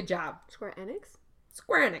doing a good job. Square Enix.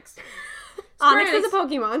 Onyx is a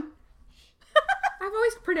Pokemon. I've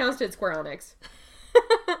always pronounced it Square Enix.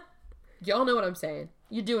 Y'all know what I'm saying.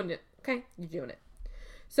 You're doing it. Okay? You're doing it.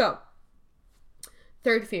 So,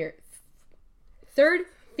 third theory.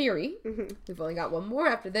 Mm-hmm. We've only got one more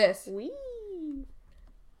after this. Wee.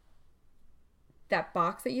 That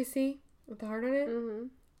box that you see with the heart on it,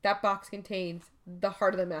 that box contains the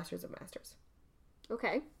heart of the Masters of Masters.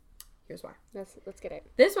 Okay. Here's why. Let's get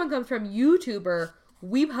it. This one comes from YouTuber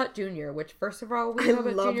Weebhut Jr., which, first of all, I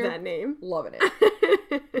love that name. Loving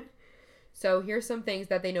it. So here's some things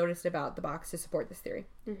that they noticed about the box to support this theory.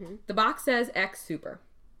 Mm-hmm. The box says X Super.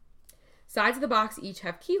 Sides of the box each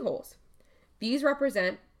have keyholes. These all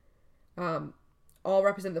represent the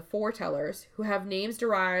foretellers who have names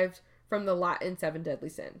derived from the Latin 7 deadly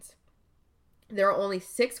sins. There are only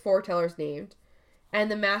 6 foretellers named, and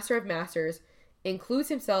the Master of Masters includes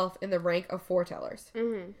himself in the rank of foretellers.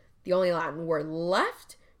 Mm-hmm. The only Latin word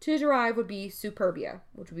left to derive would be superbia,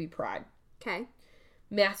 which would be pride. Okay.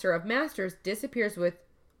 Master of Masters disappears with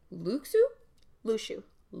Lushu,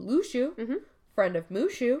 mm-hmm. friend of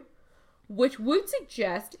Mushu, which would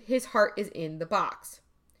suggest his heart is in the box.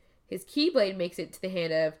 His Keyblade makes it to the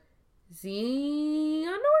hand of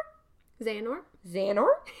Xehanort?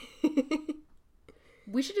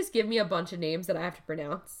 We should just give me a bunch of names that I have to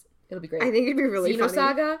pronounce. It'll be great. I think it'd be really funny.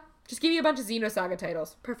 Xenosaga? Just give me a bunch of Xenosaga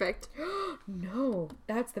titles. Perfect. No,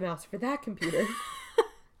 that's the mouse for that computer.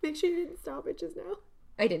 Make sure you didn't stop it just now.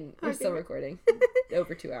 I didn't. We're still recording.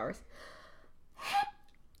 Over 2 hours.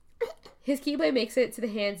 His Keyblade makes it to the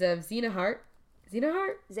hands of Xehanort.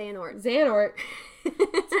 Xehanort.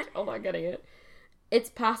 I'm not getting it. It's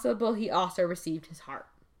possible he also received his heart.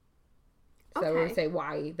 So we're going to say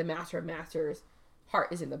why the Master of Masters'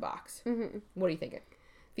 heart is in the box. Mm-hmm. What are you thinking?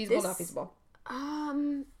 Feasible, not feasible?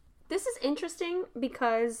 This is interesting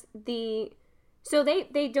because they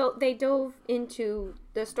dove into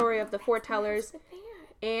the story of the foretellers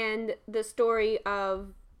and the story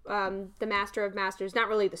of the Master of Masters. Not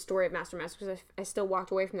really the story of Master of Masters, because I still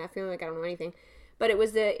walked away from that feeling like I don't know anything. But it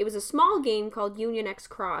was a small game called Union X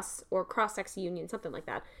Cross, or Cross X Union, something like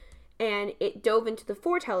that. And it dove into the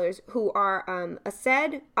foretellers, who are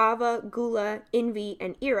Aced, Ava, Gula, Envy,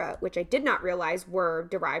 and Ira, which I did not realize were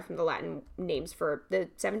derived from the Latin names for the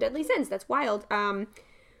 7 deadly sins. That's wild. Gula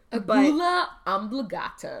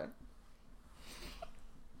Obligata.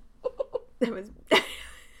 That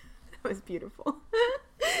was beautiful.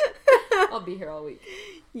 I'll be here all week.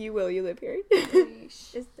 You will. You live here.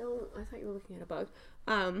 Just don't. I thought you were looking at a bug.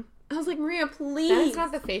 I was like, Maria, please. That is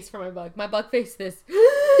not the face for my bug. My bug face this.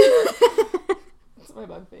 That's my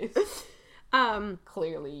bug face.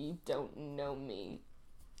 Clearly you don't know me.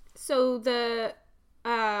 So the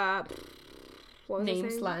name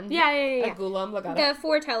slang. Yeah. Agulam Lagata. The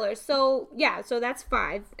foretellers. So that's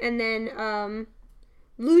 5. And then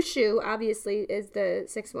Lushu obviously is the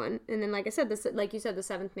 6th one. And then like I said, like you said, the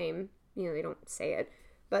 7th name, they don't say it.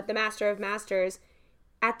 But the Master of Masters,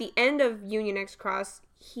 at the end of Union X Cross,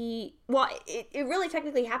 it really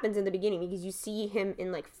technically happens in the beginning, because you see him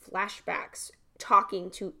in like flashbacks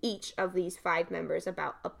talking to each of these 5 members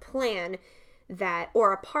about a plan that,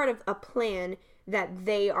 or a part of a plan that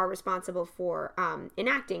they are responsible for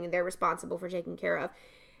enacting and they're responsible for taking care of.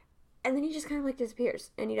 And then he just kind of like disappears,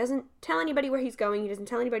 and he doesn't tell anybody where he's going. He doesn't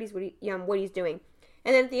tell anybody what he's doing.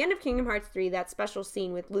 And then at the end of Kingdom Hearts 3, that special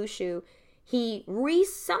scene with Lushu, he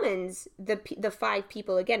resummons the 5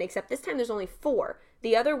 people again, except this time there's only 4.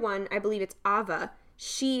 The other one, I believe it's Ava,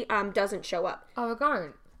 she doesn't show up.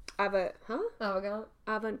 Avant-garde. Avant-garde.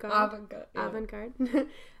 Avant-garde. Yeah. Avant-garde.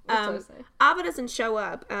 Ava doesn't show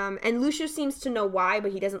up, and Lucius seems to know why,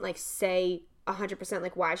 but he doesn't like say 100%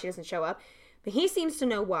 like why she doesn't show up. But he seems to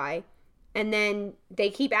know why, and then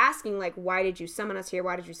they keep asking like, why did you summon us here?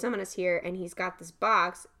 Why did you summon us here? And he's got this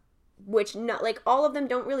box, which not like all of them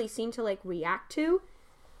don't really seem to like react to.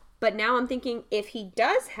 But now I'm thinking, if he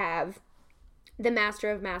does have the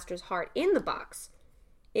Master of Masters heart in the box,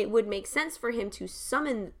 it would make sense for him to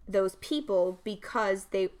summon those people because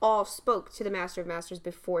they all spoke to the Master of Masters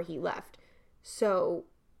before he left. So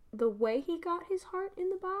the way he got his heart in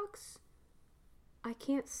the box, I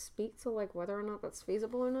can't speak to like whether or not that's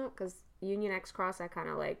feasible or not, because Union X Cross I kind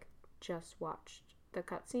of like just watched the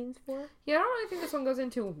cutscenes for. Yeah, I don't really think this one goes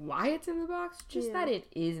into why it's in the box, just that it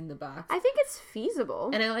is in the box. I think it's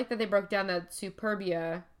feasible. And I like that they broke down that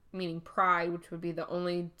Superbia, meaning pride, which would be the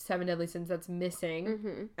only 7 deadly sins that's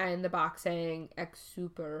missing, and the box saying Ex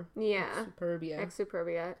Super. Yeah. Ex Superbia. Ex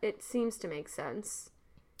Superbia. It seems to make sense.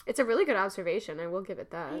 It's a really good observation. I will give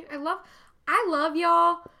it that. I love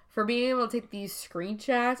y'all for being able to take these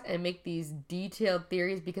screenshots and make these detailed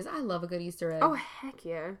theories, because I love a good Easter egg. Oh heck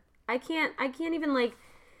yeah! I can't even like.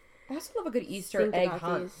 I also love a good Easter egg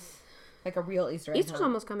hunt, like a real Easter egg. Easter's hunt.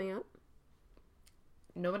 almost coming up.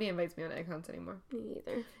 Nobody invites me on egg hunts anymore. Me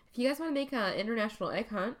either. If you guys want to make an international egg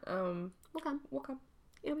hunt, we'll come.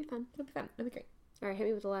 It'll be fun. It'll be great. All right, hit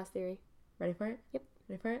me with the last theory. Ready for it? Yep.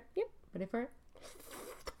 Ready for it? Yep. Ready for it?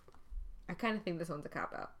 I kind of think this one's a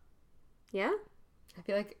cop-out. Yeah? I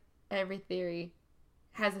feel like every theory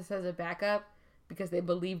has this as a backup because they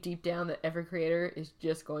believe deep down that every creator is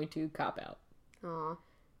just going to cop out. Aw.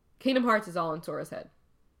 Kingdom Hearts is all in Sora's head.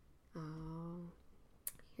 Oh.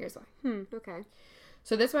 Here's why. Okay.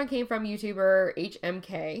 So this one came from YouTuber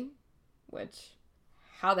HMK, which,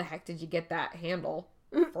 how the heck did you get that handle,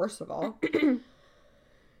 first of all?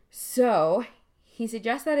 So, he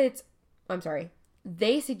suggests that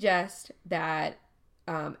they suggest that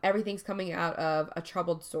everything's coming out of a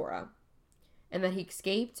troubled Sora, and that he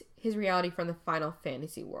escaped his reality from the Final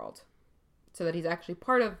Fantasy world, so that he's actually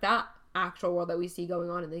part of that actual world that we see going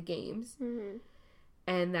on in the games,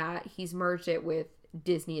 and that he's merged it with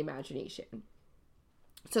Disney imagination.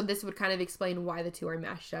 So this would kind of explain why the two are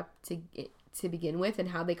mashed up to begin with, and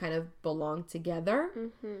how they kind of belong together.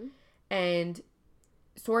 And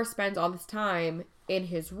Sora spends all this time in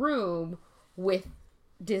his room with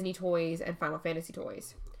Disney toys and Final Fantasy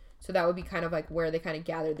toys. So that would be kind of like where they kind of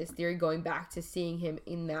gather this theory, going back to seeing him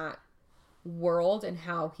in that world and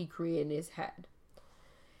how he created in his head.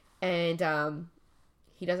 And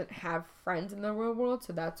he doesn't have friends in the real world,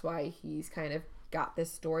 so that's why he's kind of got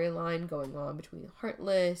this storyline going on between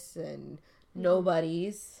Heartless and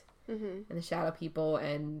Nobodies and the Shadow People,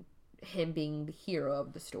 and him being the hero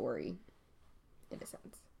of the story, in a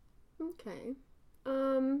sense. Okay.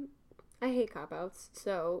 I hate cop-outs,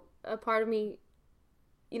 so a part of me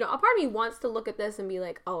wants to look at this and be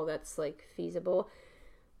like, oh, that's, like, feasible.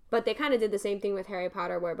 But they kind of did the same thing with Harry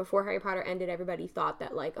Potter, where before Harry Potter ended, everybody thought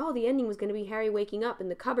that, like, oh, the ending was going to be Harry waking up in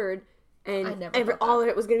the cupboard, and all of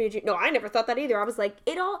it was going to be... No, I never thought that either. I was like,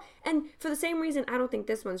 it all... And for the same reason, I don't think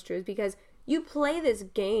this one's true, is because you play this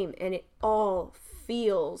game, and it all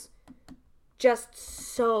feels just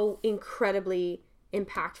so incredibly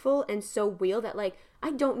impactful and so real that, like,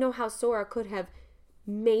 I don't know how Sora could have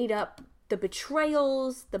made up the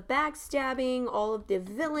betrayals, the backstabbing, all of the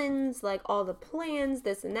villains, like, all the plans,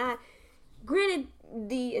 this and that. Granted,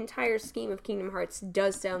 the entire scheme of Kingdom Hearts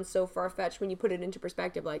does sound so far-fetched when you put it into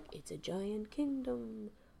perspective, like, it's a giant kingdom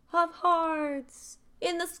of hearts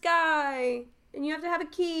in the sky, and you have to have a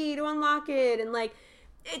key to unlock it, and, like,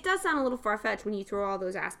 it does sound a little far-fetched when you throw all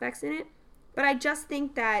those aspects in it, but I just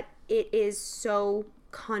think that it is so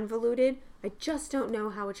convoluted. I just don't know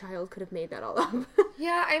how a child could have made that all up.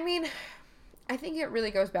 Yeah, I mean, I think it really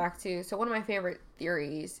goes back to, so one of my favorite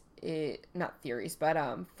theories,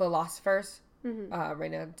 philosophers,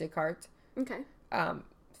 Rene Descartes. Okay.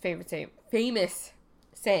 Famous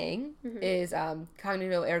saying is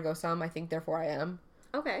cognito ergo sum, I think therefore I am.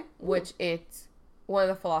 Okay. Which it's one of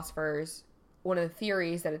the philosophers, one of the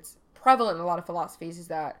theories that it's prevalent in a lot of philosophies is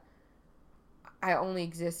that I only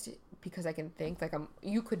exist because I can think. Like,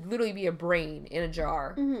 you could literally be a brain in a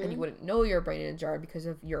jar, and you wouldn't know you're a brain in a jar because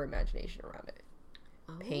of your imagination around it.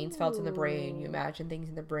 pain's felt in the brain. You imagine things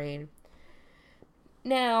in the brain.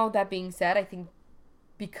 Now, that being said, I think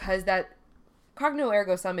because that cogito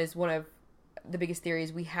ergo sum is one of the biggest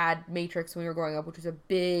theories. We had Matrix when we were growing up, which was a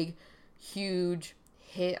big, huge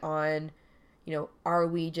hit on, you know, are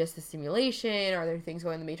we just a simulation? Are there things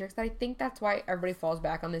going in the Matrix? I think that's why everybody falls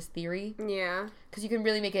back on this theory. Yeah. Because you can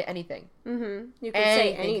really make it anything. Mm-hmm. You can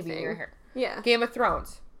say anything. Could be in your hair. Yeah. Game of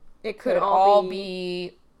Thrones. It Could all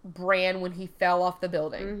be Bran when he fell off the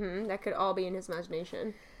building. Mm-hmm. That could all be in his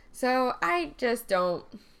imagination. So I just don't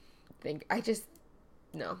think.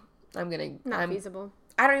 No. Not feasible.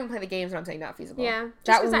 I don't even play the games when I'm saying not feasible. Yeah.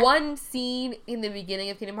 That one scene in the beginning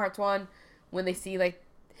of Kingdom Hearts 1 when they see, like,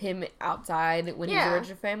 him outside when he's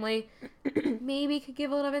original family, maybe could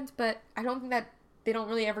give a little evidence, but I don't think that they don't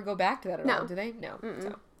really ever go back to that at all, do they? No. Mm-mm.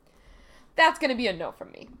 So that's going to be a no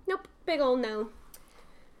from me. Nope. Big ol' no.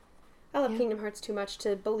 I love Kingdom Hearts too much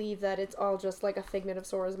to believe that it's all just, like, a figment of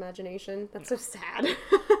Sora's imagination. That's so sad.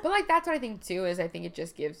 But, like, that's what I think, too, is I think it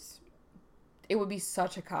just gives... It would be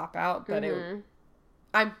such a cop-out, but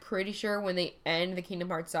I'm pretty sure when they end the Kingdom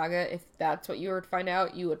Hearts saga, if that's what you were to find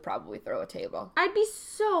out, you would probably throw a table. I'd be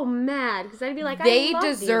so mad, because I'd be like, they I love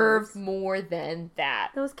deserve these. More than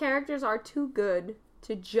that. Those characters are too good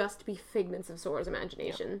to just be figments of Sora's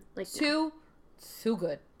imagination. Yeah. Like too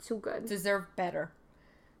good. Too good. Deserve better.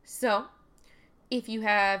 So, if you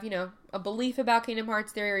have, you know, a belief about Kingdom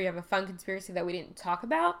Hearts theory or you have a fun conspiracy that we didn't talk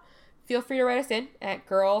about, feel free to write us in at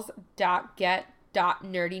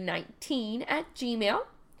girls.get.nerdy19@gmail.com.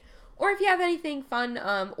 Or if you have anything fun,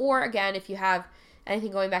 or again, if you have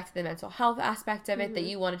anything going back to the mental health aspect of it that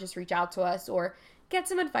you want to just reach out to us or get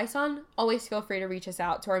some advice on, always feel free to reach us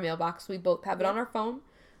out to our mailbox. We both have it on our phone,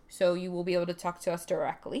 so you will be able to talk to us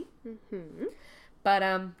directly. But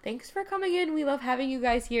thanks for coming in. We love having you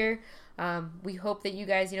guys here. We hope that you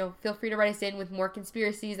guys, you know, feel free to write us in with more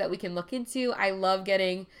conspiracies that we can look into. I love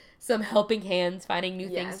getting some helping hands, finding new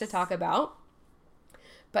things to talk about.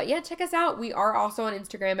 But yeah, check us out. We are also on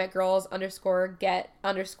Instagram at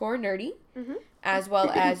girls_get_nerdy. As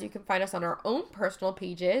well as you can find us on our own personal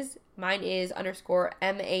pages. Mine is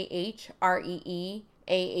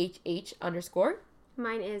 _MAHREEAHH_.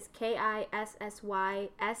 Mine is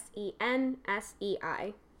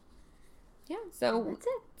KISSYSENSEI. Yeah, so that's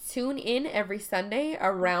it. Tune in every Sunday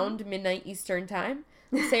around midnight Eastern time.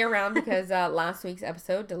 We say around because last week's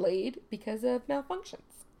episode delayed because of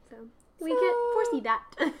malfunctions. So we can't foresee that.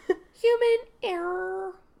 Human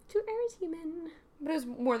error. Two errors human. But it was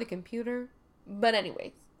more the computer. But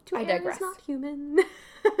anyways, I digress. Two errors not human.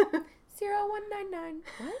 0199.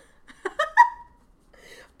 What?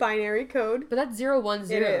 Binary code. But that's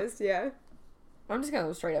 010. It is, yeah. I'm just going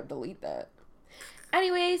to straight up delete that.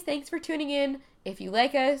 Anyways, thanks for tuning in. If you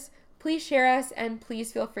like us, please share us, and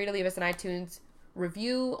please feel free to leave us an iTunes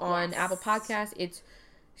review on Apple Podcasts. It's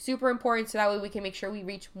super important, so that way we can make sure we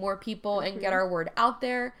reach more people and get our word out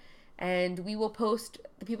there. And we will post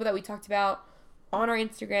the people that we talked about on our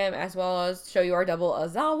Instagram, as well as show you our double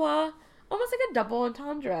Azawa. Almost like a double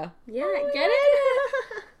entendre. Yeah, get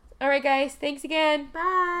it? All right, guys. Thanks again.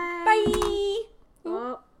 Bye. Bye.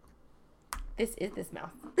 Well. This is this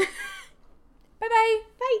mouth. Bye-bye.